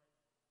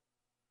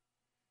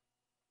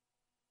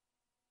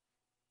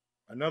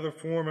 Another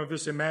form of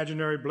this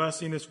imaginary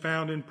blessing is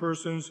found in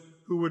persons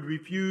who would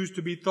refuse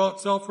to be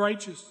thought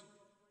self-righteous.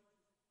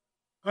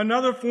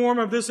 Another form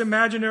of this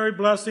imaginary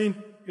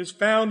blessing is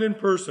found in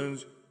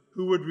persons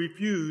who would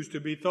refuse to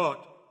be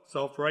thought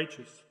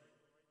self-righteous.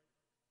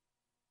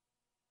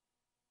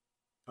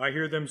 I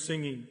hear them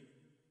singing,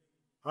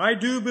 "I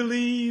do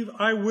believe,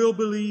 I will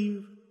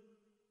believe,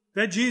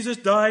 that Jesus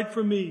died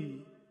for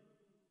me,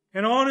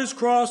 and on his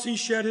cross he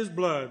shed his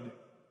blood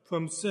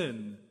from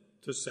sin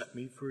to set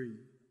me free."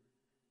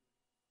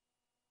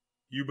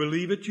 You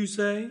believe it, you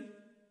say?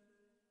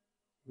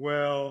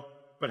 Well,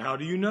 but how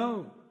do you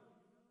know?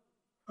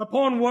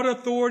 Upon what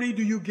authority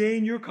do you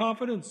gain your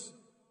confidence?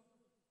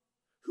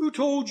 Who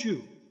told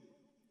you?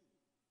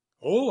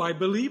 Oh, I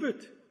believe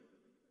it.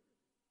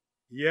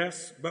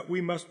 Yes, but we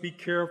must be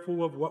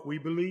careful of what we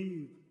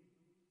believe.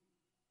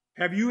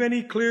 Have you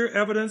any clear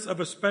evidence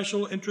of a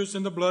special interest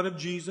in the blood of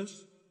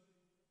Jesus?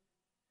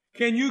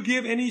 Can you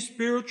give any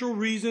spiritual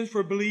reasons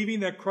for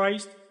believing that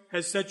Christ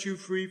has set you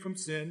free from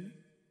sin?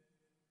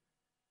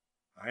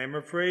 I am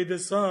afraid that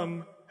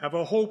some have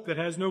a hope that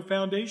has no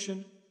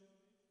foundation,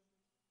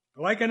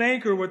 like an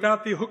anchor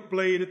without the hook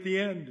blade at the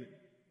end,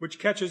 which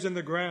catches in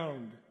the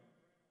ground.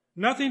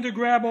 Nothing to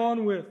grab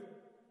on with,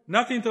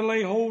 nothing to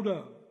lay hold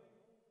of.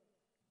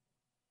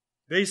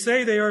 They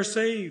say they are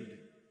saved,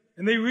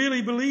 and they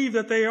really believe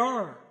that they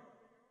are,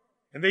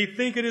 and they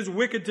think it is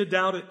wicked to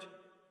doubt it,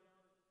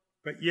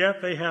 but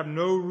yet they have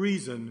no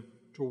reason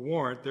to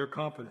warrant their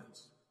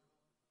confidence.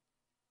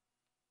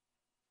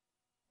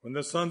 When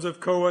the sons of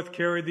Kohath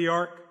carried the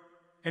ark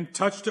and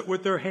touched it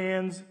with their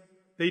hands,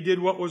 they did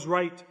what was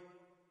right.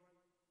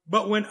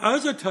 But when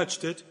Uzzah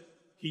touched it,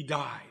 he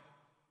died.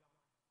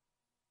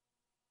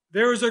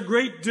 There is a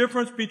great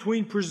difference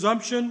between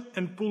presumption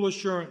and full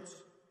assurance.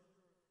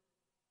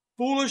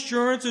 Full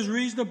assurance is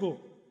reasonable.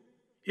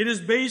 It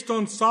is based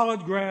on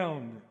solid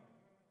ground.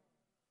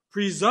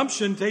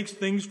 Presumption takes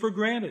things for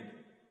granted,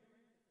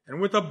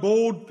 and with a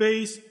bold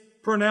face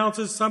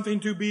pronounces something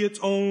to be its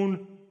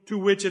own to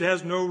which it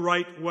has no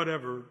right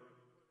whatever.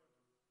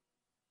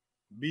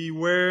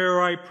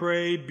 Beware, I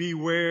pray,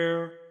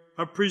 beware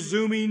of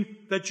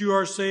presuming that you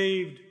are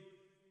saved.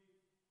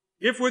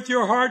 If with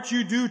your heart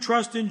you do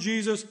trust in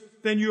Jesus,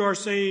 then you are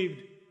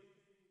saved.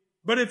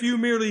 But if you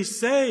merely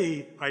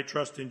say, "I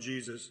trust in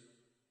Jesus,"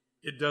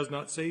 it does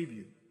not save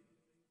you.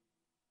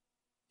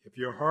 If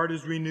your heart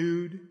is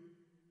renewed,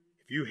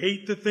 if you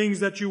hate the things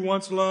that you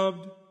once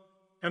loved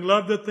and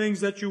love the things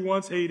that you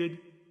once hated,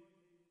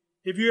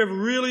 if you have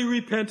really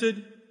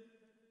repented,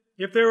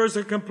 if there is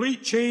a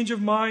complete change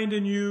of mind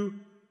in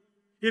you,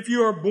 if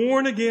you are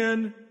born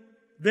again,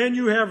 then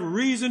you have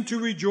reason to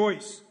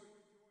rejoice.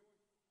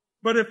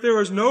 But if there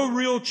is no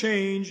real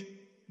change,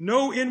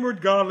 no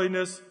inward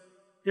godliness,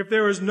 if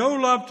there is no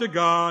love to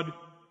God,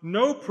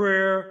 no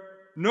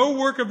prayer, no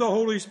work of the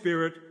Holy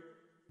Spirit,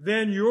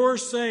 then your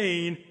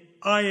saying,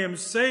 "I am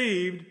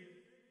saved,"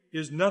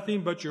 is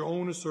nothing but your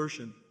own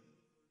assertion.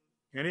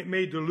 And it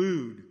may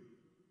delude,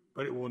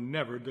 but it will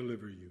never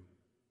deliver you.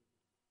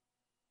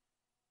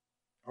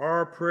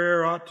 Our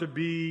prayer ought to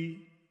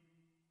be,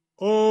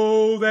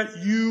 "Oh, that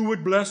you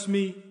would bless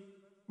me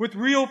with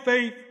real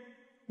faith,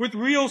 with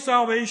real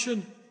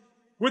salvation,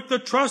 with the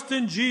trust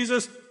in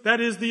Jesus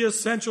that is the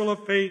essential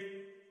of faith,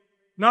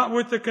 not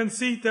with the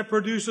conceit that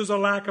produces a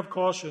lack of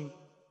caution."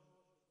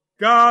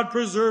 God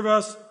preserve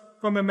us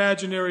from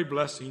imaginary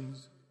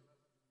blessings.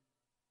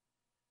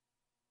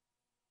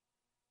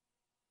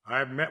 I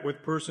have met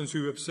with persons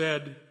who have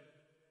said,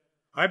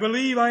 "I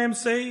believe I am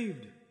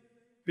saved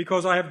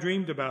because I have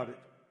dreamed about it,"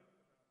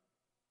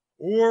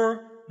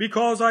 or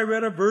because I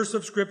read a verse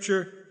of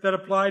Scripture that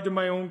applied to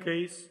my own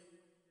case,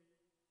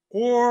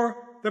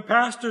 or the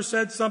pastor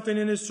said something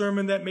in his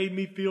sermon that made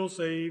me feel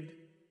saved,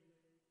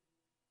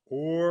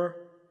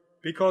 or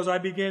because I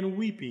began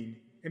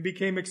weeping and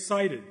became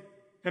excited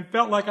and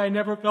felt like I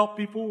never felt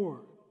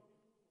before.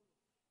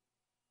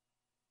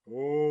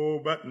 Oh,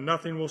 but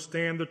nothing will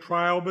stand the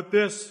trial but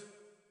this.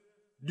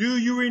 Do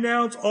you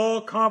renounce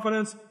all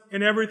confidence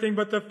in everything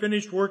but the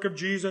finished work of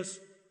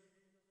Jesus?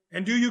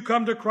 And do you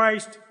come to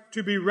Christ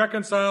to be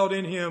reconciled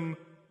in him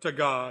to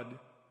God?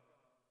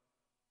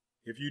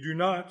 If you do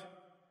not,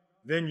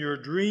 then your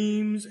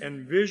dreams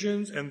and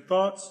visions and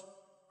thoughts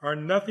are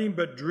nothing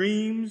but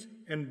dreams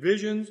and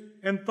visions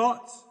and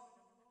thoughts,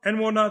 and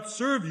will not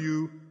serve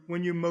you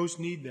when you most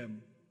need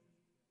them.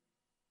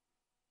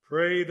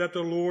 Pray that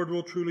the Lord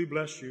will truly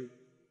bless you,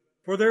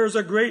 for there is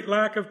a great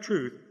lack of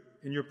truth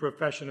in your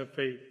profession of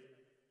faith.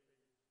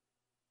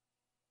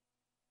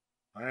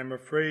 I am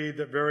afraid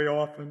that very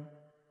often,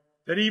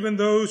 that even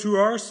those who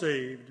are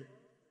saved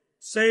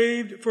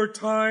for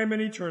time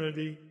and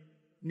eternity,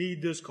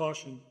 need this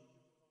caution,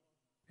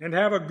 and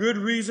have a good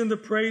reason to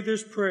pray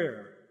this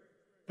prayer,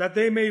 that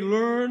they may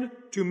learn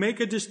to make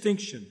a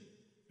distinction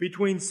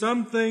between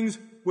some things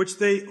which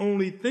they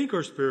only think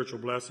are spiritual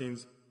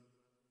blessings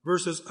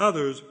versus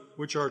others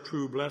which are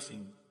true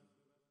blessings.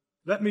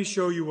 Let me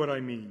show you what I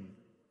mean.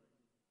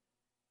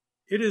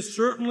 It is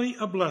certainly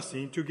a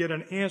blessing to get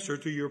an answer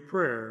to your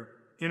prayer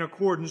in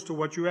accordance to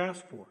what you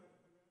ask for.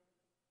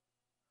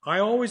 I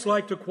always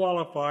like to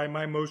qualify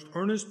my most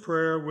earnest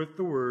prayer with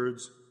the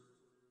words,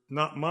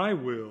 "Not my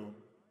will,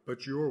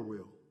 but your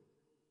will.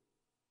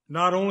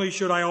 Not only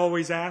should I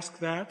always ask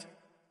that,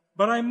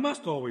 but I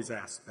must always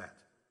ask that,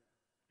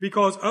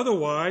 because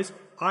otherwise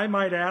I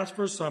might ask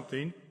for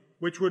something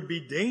which would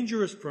be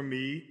dangerous for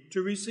me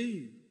to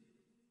receive.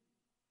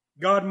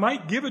 God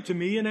might give it to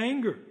me in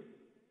anger,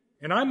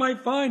 and I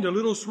might find a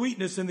little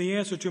sweetness in the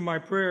answer to my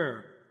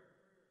prayer,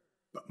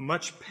 but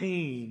much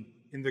pain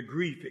in the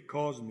grief it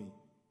caused me.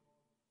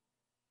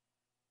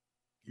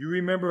 You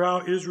remember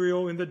how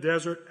Israel in the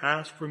desert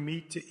asked for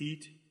meat to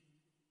eat,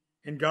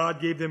 and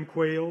God gave them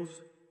quails?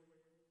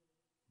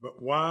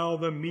 But while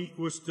the meat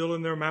was still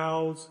in their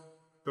mouths,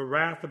 the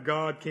wrath of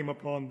God came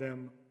upon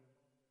them.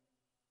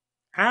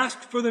 Ask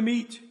for the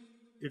meat,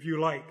 if you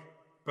like,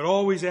 but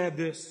always add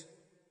this: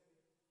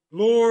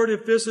 Lord,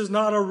 if this is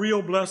not a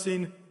real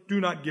blessing, do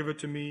not give it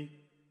to me.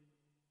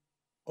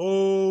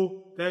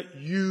 Oh, that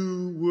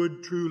you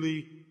would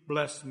truly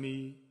bless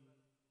me.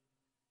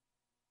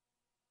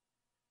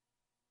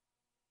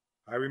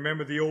 I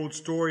remember the old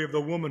story of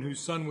the woman whose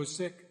son was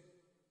sick,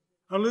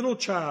 a little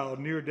child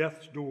near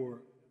death's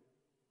door,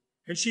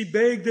 and she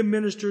begged the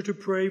minister to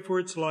pray for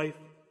its life.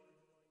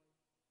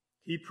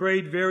 He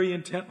prayed very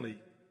intently,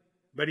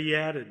 but he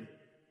added,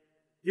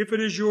 "If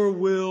it is your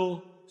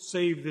will,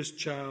 save this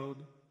child."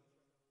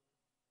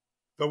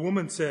 The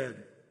woman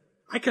said,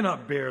 "I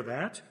cannot bear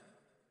that.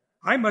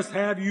 I must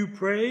have you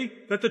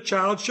pray that the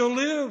child shall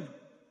live.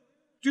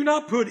 Do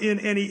not put in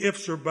any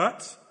ifs or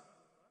buts."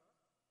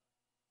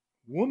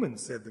 "Woman,"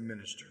 said the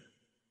minister,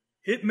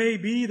 "it may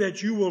be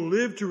that you will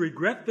live to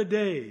regret the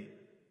day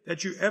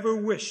that you ever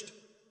wished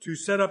to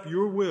set up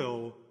your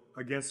will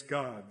against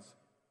God's."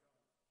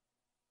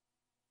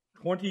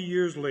 20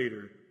 years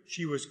later,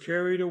 she was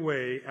carried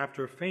away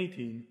after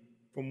fainting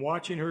from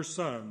watching her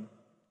son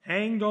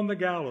hanged on the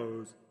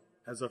gallows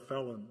as a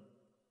felon.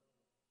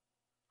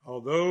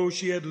 Although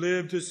she had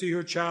lived to see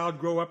her child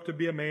grow up to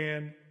be a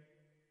man,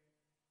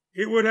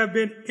 it would have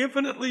been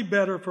infinitely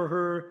better for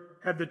her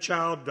had the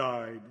child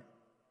died,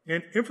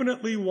 and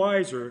infinitely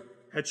wiser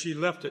had she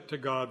left it to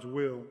God's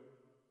will.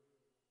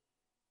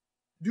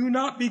 Do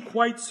not be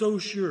quite so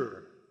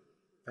sure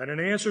that an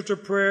answer to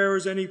prayer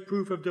is any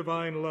proof of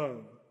divine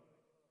love.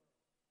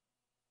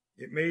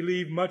 It may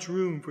leave much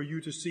room for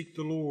you to seek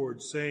the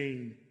Lord,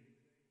 saying,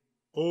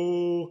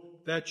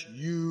 "Oh, that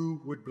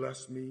you would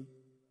bless me."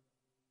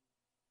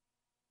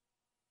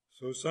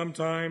 So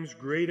sometimes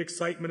great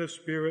excitement of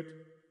spirit,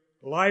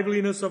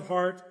 liveliness of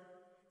heart,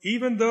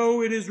 even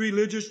though it is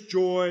religious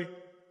joy,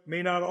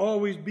 may not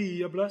always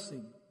be a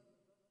blessing.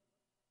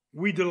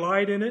 We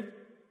delight in it,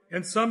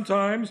 and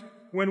sometimes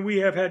when we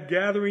have had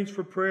gatherings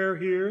for prayer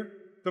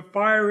here, the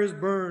fire has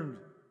burned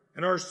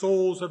and our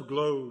souls have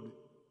glowed.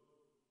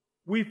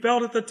 We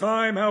felt at the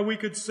time how we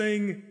could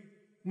sing,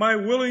 "My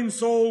willing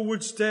soul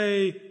would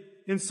stay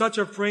in such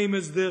a frame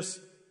as this,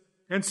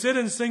 and sit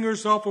and sing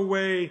herself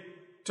away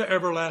to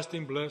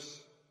everlasting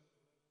bliss."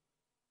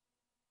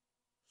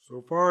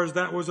 So far as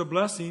that was a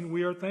blessing,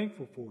 we are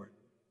thankful for it.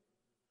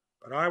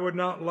 But I would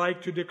not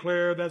like to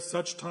declare that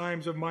such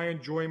times of my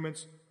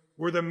enjoyments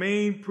were the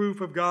main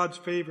proof of God's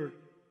favor,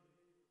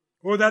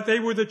 or that they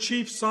were the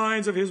chief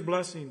signs of His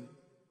blessing.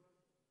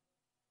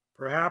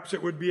 Perhaps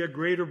it would be a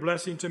greater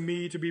blessing to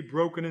me to be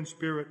broken in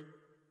spirit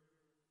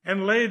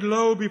and laid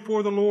low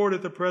before the Lord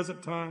at the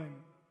present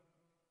time.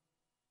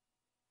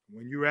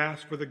 When you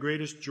ask for the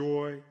greatest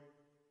joy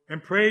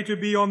and pray to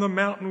be on the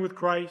mountain with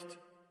Christ,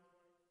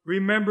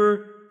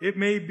 remember it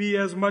may be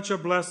as much a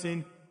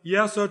blessing,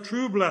 yes, a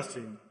true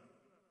blessing,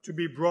 to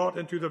be brought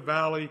into the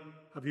valley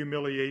of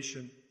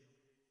humiliation,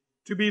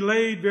 to be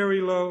laid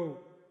very low,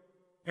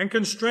 and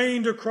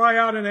constrained to cry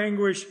out in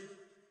anguish,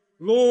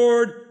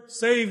 "Lord,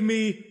 save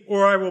me,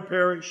 or I will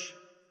perish."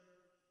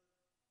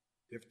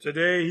 If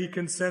today He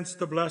consents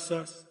to bless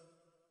us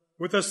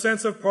with a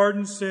sense of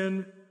pardoned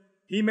sin,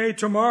 He may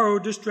tomorrow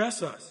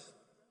distress us,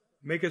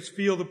 make us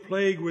feel the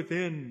plague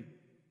within,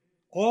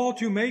 all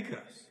to make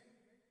us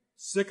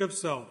sick of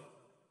self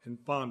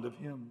and fond of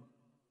Him.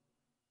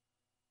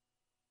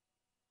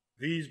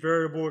 These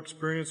variable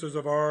experiences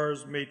of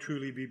ours may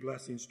truly be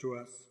blessings to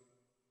us.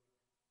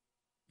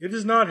 It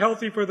is not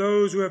healthy for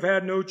those who have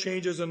had no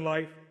changes in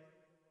life.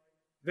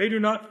 They do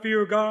not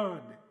fear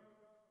God.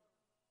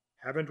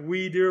 Haven't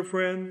we, dear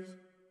friends,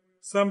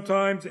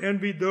 sometimes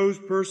envied those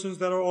persons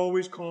that are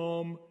always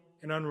calm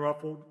and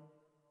unruffled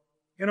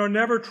and are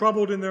never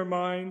troubled in their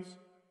minds?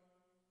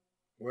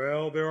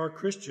 Well, there are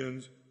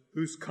Christians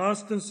whose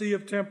constancy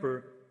of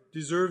temper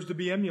deserves to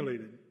be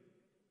emulated.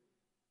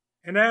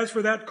 And as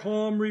for that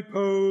calm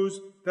repose,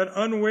 that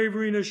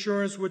unwavering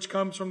assurance which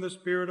comes from the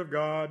Spirit of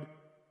God,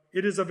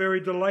 it is a very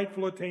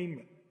delightful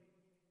attainment.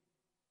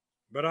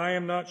 But I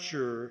am not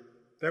sure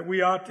that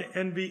we ought to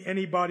envy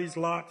anybody's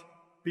lot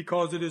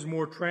because it is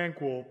more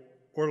tranquil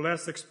or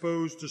less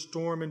exposed to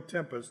storm and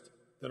tempest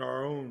than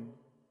our own.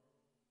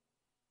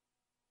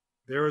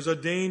 There is a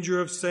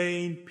danger of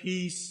saying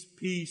peace,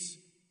 peace,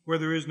 where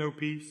there is no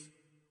peace.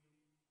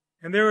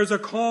 And there is a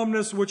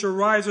calmness which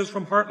arises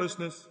from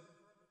heartlessness.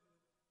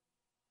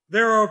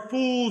 There are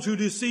fools who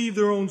deceive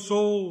their own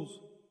souls.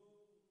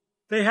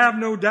 They have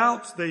no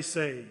doubts, they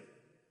say,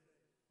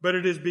 but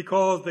it is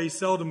because they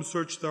seldom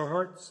search their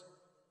hearts.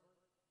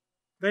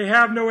 They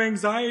have no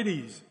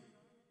anxieties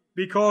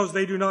because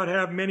they do not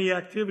have many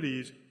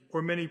activities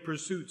or many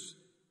pursuits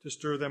to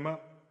stir them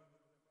up.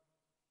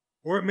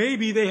 Or it may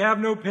be they have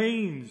no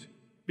pains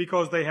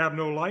because they have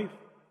no life.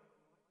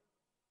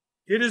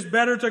 It is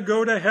better to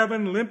go to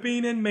heaven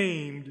limping and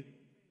maimed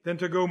than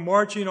to go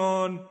marching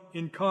on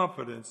in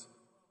confidence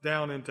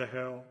down into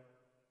hell.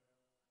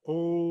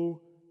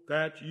 Oh,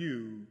 that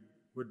you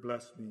would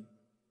bless me.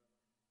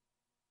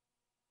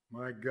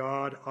 My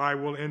God, I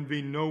will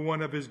envy no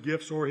one of his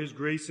gifts or his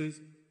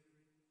graces,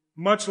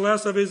 much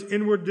less of his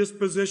inward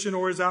disposition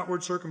or his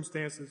outward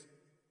circumstances,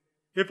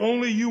 if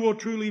only you will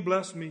truly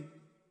bless me.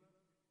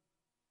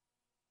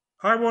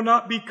 I will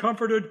not be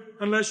comforted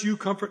unless you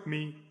comfort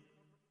me,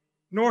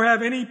 nor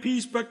have any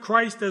peace but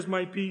Christ as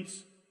my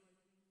peace,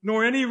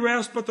 nor any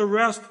rest but the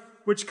rest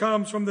which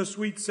comes from the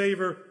sweet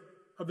savor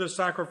of the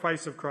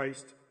sacrifice of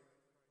Christ.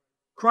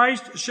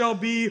 Christ shall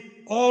be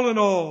all in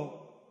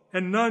all,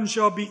 and none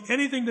shall be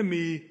anything to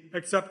me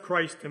except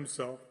Christ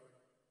himself.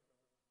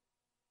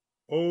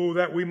 Oh,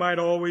 that we might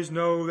always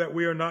know that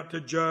we are not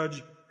to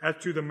judge as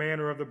to the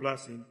manner of the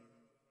blessing,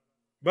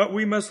 but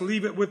we must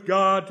leave it with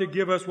God to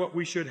give us what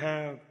we should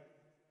have,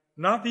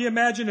 not the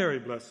imaginary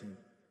blessing,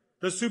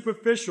 the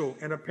superficial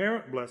and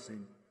apparent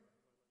blessing,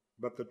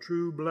 but the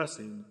true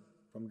blessing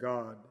from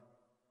God.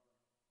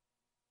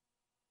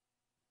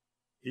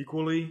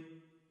 Equally,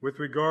 with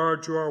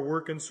regard to our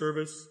work and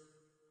service,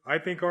 I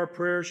think our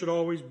prayer should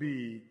always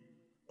be,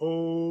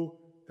 oh,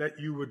 that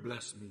you would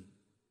bless me.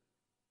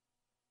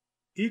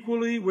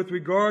 Equally, with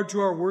regard to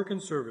our work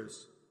and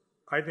service,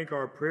 I think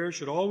our prayer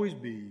should always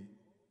be,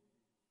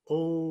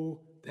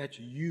 oh, that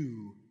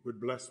you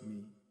would bless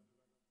me.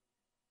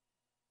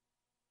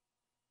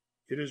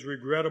 It is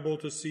regrettable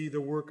to see the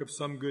work of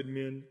some good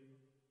men,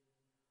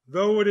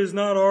 though it is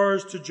not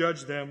ours to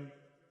judge them.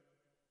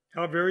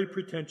 How very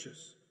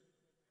pretentious,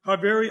 how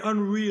very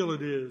unreal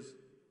it is.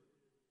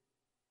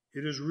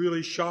 It is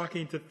really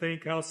shocking to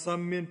think how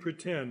some men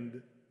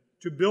pretend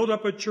to build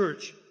up a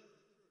church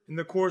in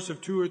the course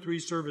of 2 or 3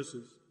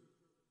 services.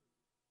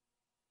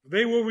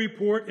 They will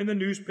report in the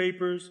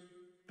newspapers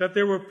that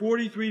there were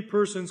 43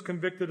 persons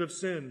convicted of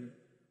sin,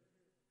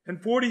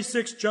 and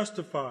 46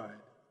 justified,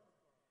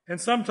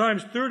 and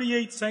sometimes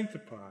 38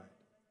 sanctified.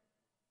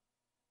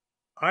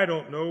 I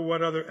don't know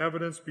what other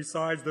evidence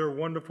besides their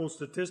wonderful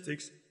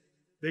statistics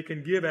they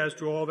can give as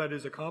to all that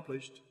is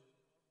accomplished.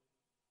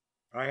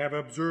 I have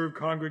observed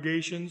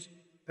congregations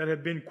that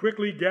have been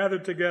quickly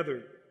gathered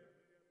together,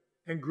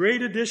 and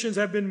great additions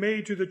have been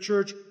made to the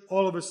church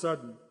all of a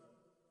sudden.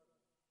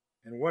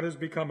 And what has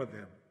become of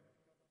them?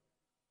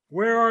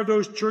 Where are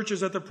those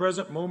churches at the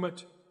present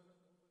moment?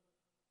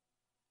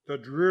 The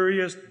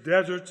dreariest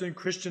deserts in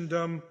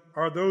Christendom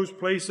are those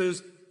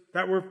places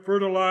that were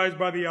fertilized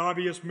by the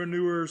obvious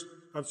manures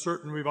of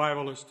certain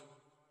revivalists.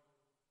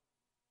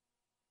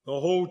 The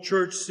whole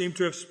church seemed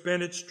to have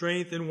spent its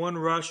strength in one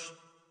rush,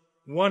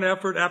 one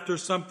effort after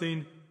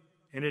something,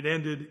 and it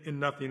ended in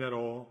nothing at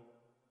all.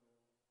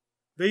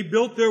 They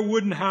built their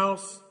wooden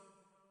house,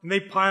 and they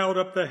piled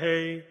up the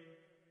hay,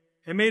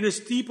 and made a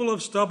steeple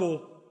of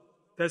stubble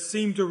that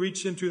seemed to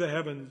reach into the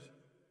heavens.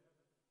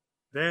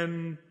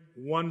 Then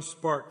one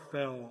spark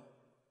fell,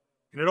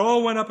 and it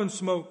all went up in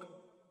smoke.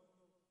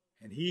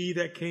 And he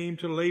that came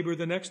to labor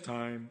the next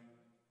time,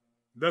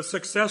 the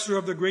successor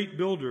of the great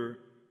builder,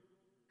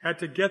 had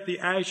to get the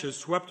ashes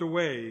swept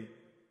away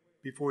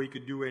before he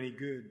could do any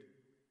good.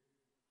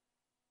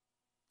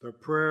 The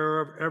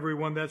prayer of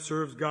everyone that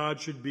serves God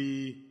should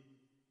be,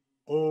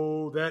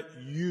 oh, that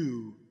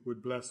you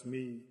would bless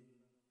me.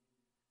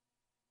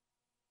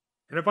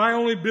 And if I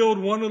only build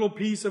one little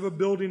piece of a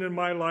building in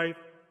my life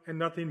and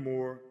nothing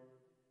more,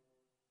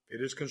 it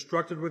is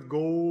constructed with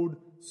gold,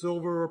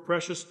 silver, or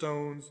precious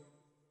stones,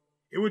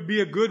 it would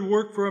be a good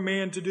work for a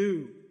man to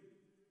do.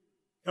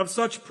 Of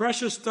such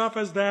precious stuff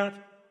as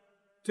that,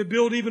 to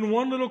build even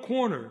one little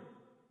corner,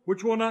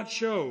 which will not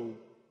show,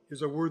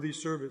 is a worthy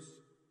service.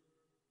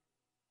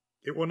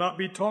 It will not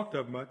be talked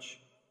of much,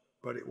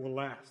 but it will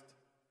last.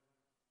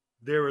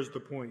 There is the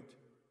point.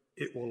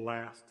 It will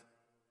last.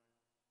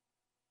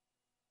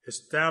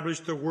 Establish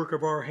the work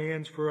of our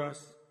hands for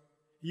us.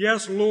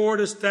 Yes,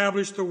 Lord,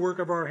 establish the work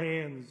of our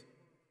hands.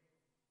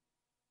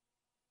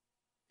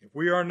 If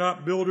we are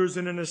not builders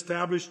in an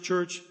established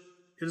church,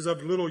 it is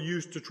of little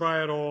use to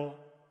try at all.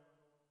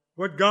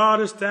 What God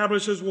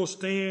establishes will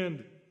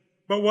stand,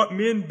 but what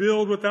men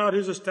build without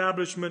his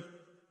establishment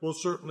will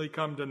certainly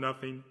come to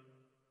nothing.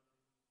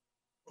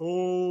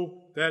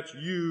 Oh, that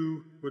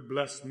you would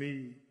bless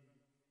me.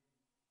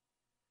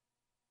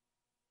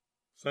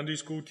 Sunday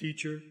school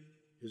teacher,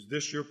 is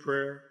this your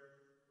prayer?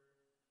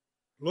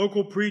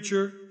 Local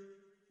preacher,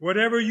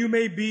 whatever you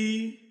may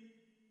be,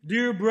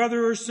 dear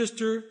brother or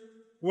sister,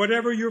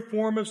 whatever your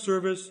form of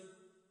service,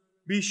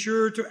 be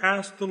sure to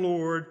ask the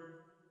Lord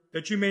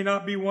that you may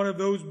not be one of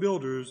those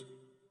builders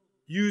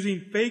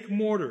using fake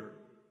mortar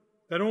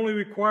that only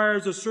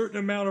requires a certain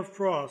amount of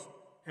frost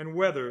and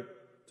weather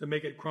to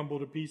make it crumble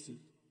to pieces.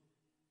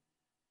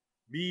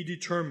 Be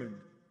determined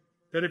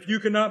that if you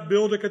cannot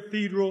build a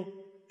cathedral,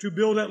 to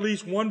build at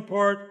least one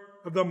part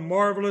of the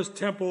marvelous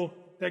temple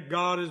that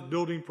God is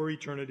building for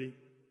eternity,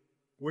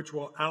 which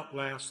will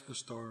outlast the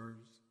stars.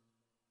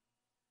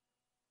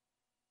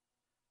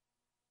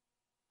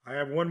 I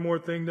have one more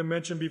thing to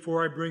mention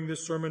before I bring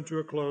this sermon to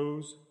a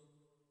close.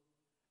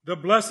 The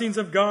blessings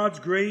of God's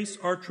grace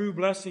are true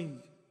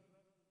blessings,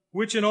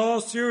 which in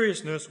all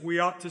seriousness we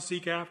ought to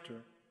seek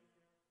after.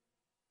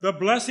 The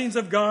blessings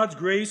of God's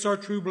grace are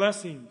true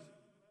blessings,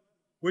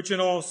 which in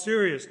all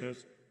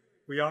seriousness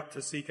we ought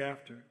to seek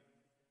after.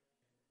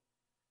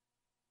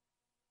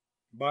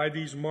 By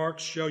these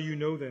marks shall you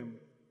know them.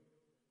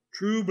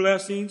 True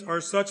blessings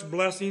are such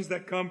blessings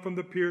that come from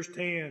the pierced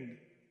hand,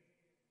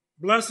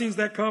 blessings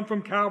that come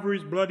from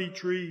Calvary's bloody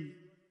tree,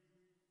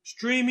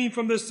 streaming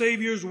from the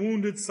Savior's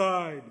wounded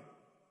side.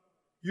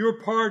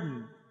 Your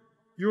pardon,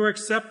 your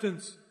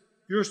acceptance,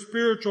 your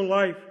spiritual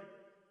life,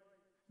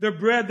 the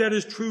bread that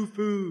is true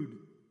food,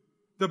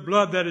 the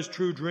blood that is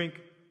true drink,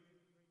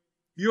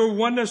 your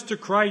oneness to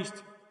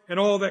Christ and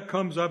all that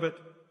comes of it.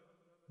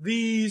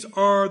 These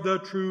are the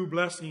true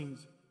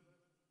blessings.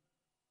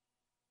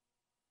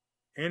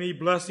 Any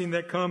blessing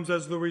that comes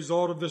as the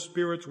result of the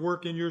Spirit's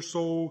work in your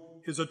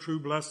soul is a true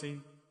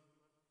blessing.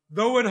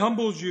 Though it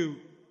humbles you,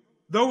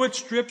 though it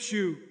strips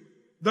you,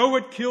 though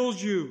it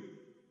kills you,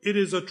 it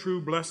is a true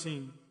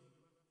blessing.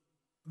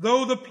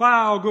 Though the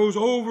plow goes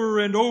over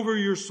and over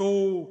your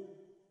soul,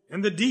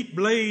 and the deep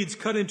blades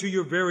cut into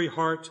your very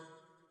heart,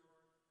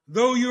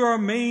 though you are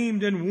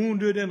maimed and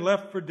wounded and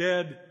left for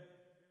dead,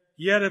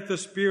 yet if the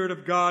Spirit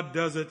of God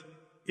does it,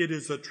 it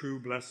is a true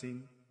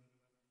blessing.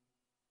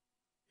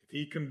 If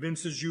He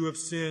convinces you of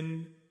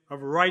sin,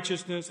 of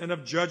righteousness, and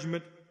of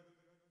judgment,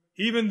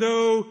 even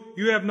though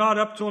you have not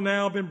up till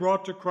now been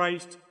brought to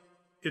Christ,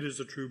 it is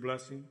a true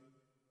blessing.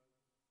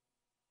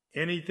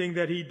 Anything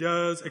that He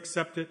does,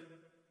 accept it.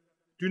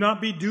 Do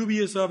not be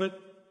dubious of it,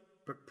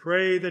 but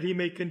pray that He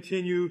may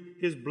continue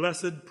His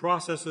blessed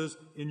processes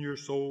in your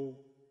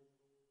soul.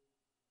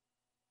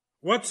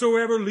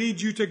 Whatsoever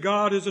leads you to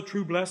God is a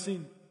true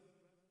blessing.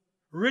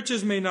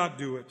 Riches may not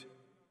do it.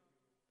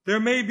 There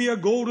may be a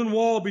golden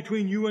wall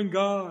between you and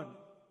God.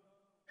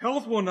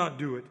 Health will not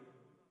do it.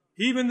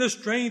 Even the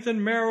strength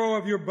and marrow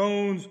of your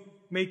bones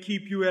may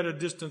keep you at a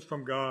distance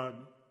from God.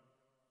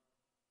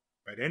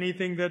 But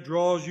anything that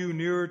draws you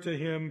nearer to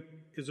Him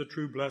is a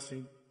true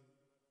blessing.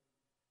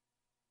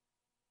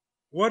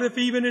 What if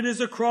even it is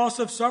a cross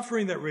of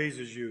suffering that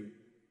raises you?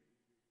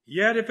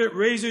 Yet if it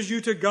raises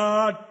you to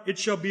God, it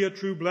shall be a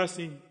true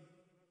blessing.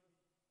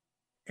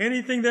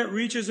 Anything that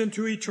reaches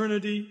into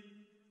eternity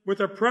with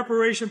a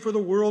preparation for the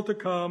world to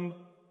come,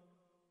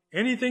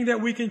 anything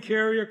that we can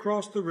carry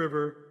across the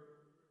river,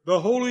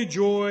 the holy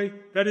joy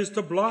that is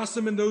to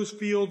blossom in those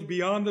fields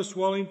beyond the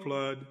swelling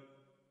flood,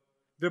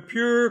 the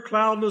pure,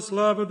 cloudless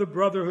love of the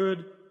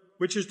brotherhood,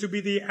 which is to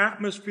be the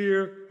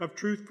atmosphere of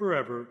truth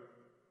forever,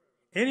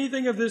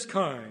 anything of this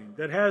kind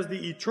that has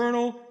the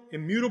eternal,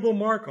 immutable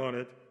mark on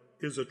it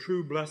is a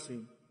true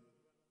blessing.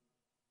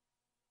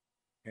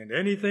 And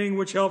anything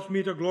which helps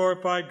me to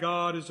glorify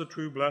God is a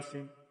true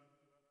blessing.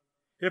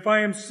 If I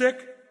am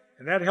sick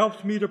and that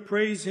helps me to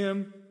praise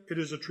Him, it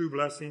is a true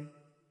blessing.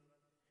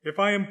 If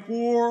I am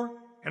poor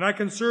and I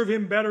can serve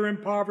Him better in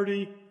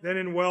poverty than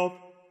in wealth,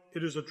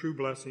 it is a true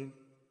blessing.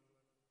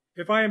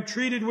 If I am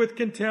treated with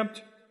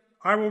contempt,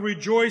 I will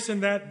rejoice in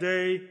that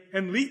day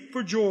and leap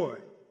for joy.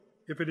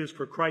 If it is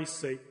for Christ's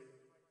sake,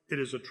 it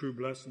is a true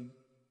blessing.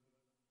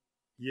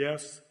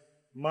 Yes,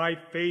 my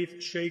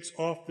faith shakes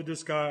off the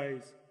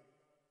disguise,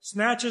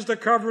 snatches the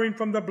covering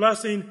from the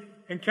blessing,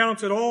 and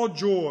counts it all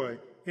joy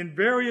in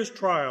various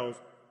trials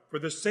for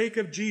the sake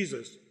of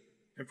Jesus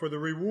and for the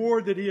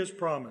reward that He has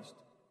promised.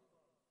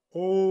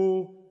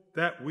 Oh,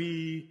 that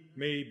we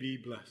may be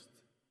blessed.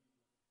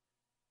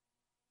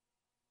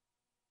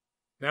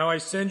 Now I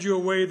send you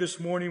away this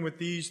morning with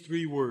these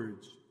 3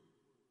 words.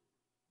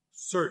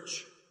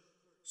 Search.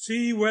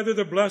 See whether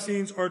the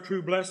blessings are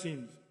true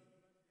blessings,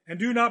 and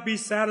do not be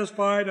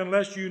satisfied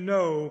unless you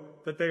know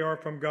that they are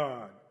from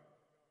God,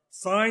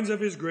 signs of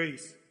His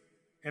grace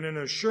and an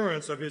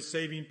assurance of His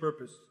saving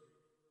purpose.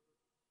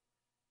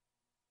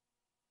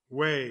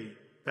 Weigh,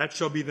 that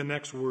shall be the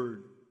next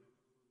word.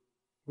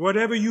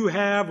 Whatever you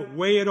have,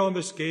 weigh it on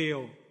the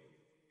scale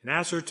and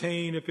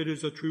ascertain if it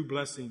is a true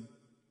blessing,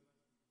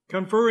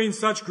 conferring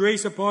such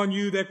grace upon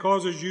you that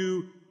causes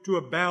you to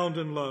abound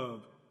in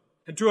love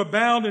and to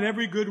abound in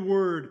every good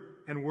word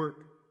and work.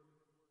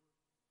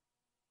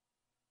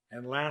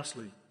 And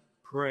lastly,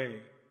 pray.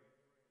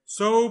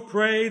 So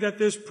pray that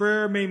this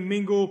prayer may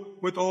mingle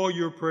with all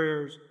your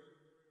prayers,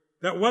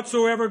 that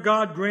whatsoever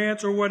God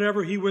grants or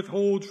whatever He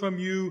withholds from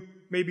you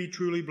may be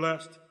truly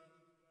blessed.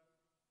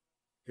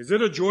 Is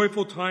it a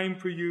joyful time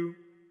for you?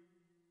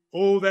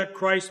 Oh, that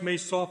Christ may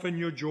soften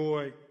your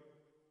joy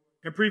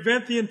and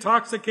prevent the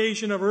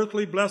intoxication of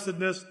earthly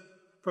blessedness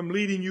from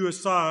leading you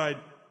aside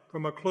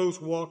from a close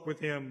walk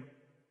with Him.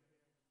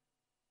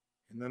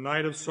 In the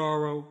night of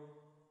sorrow,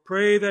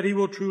 pray that He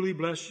will truly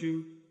bless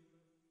you.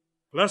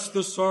 lest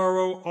the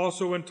sorrow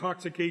also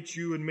intoxicate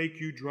you and make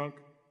you drunk,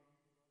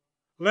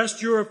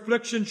 lest your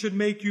affliction should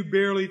make you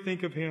barely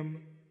think of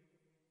him.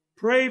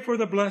 Pray for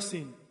the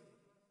blessing,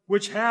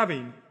 which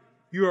having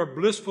you are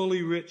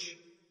blissfully rich,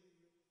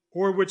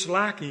 or which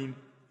lacking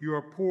you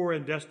are poor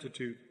and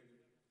destitute,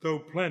 though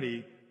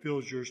plenty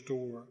fills your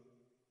store.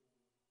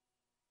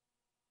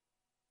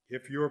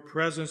 If your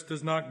presence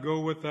does not go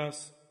with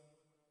us,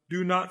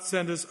 do not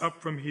send us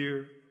up from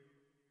here.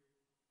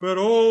 But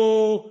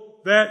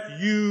oh, that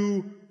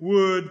you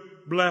would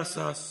bless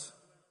us.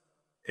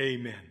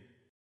 Amen.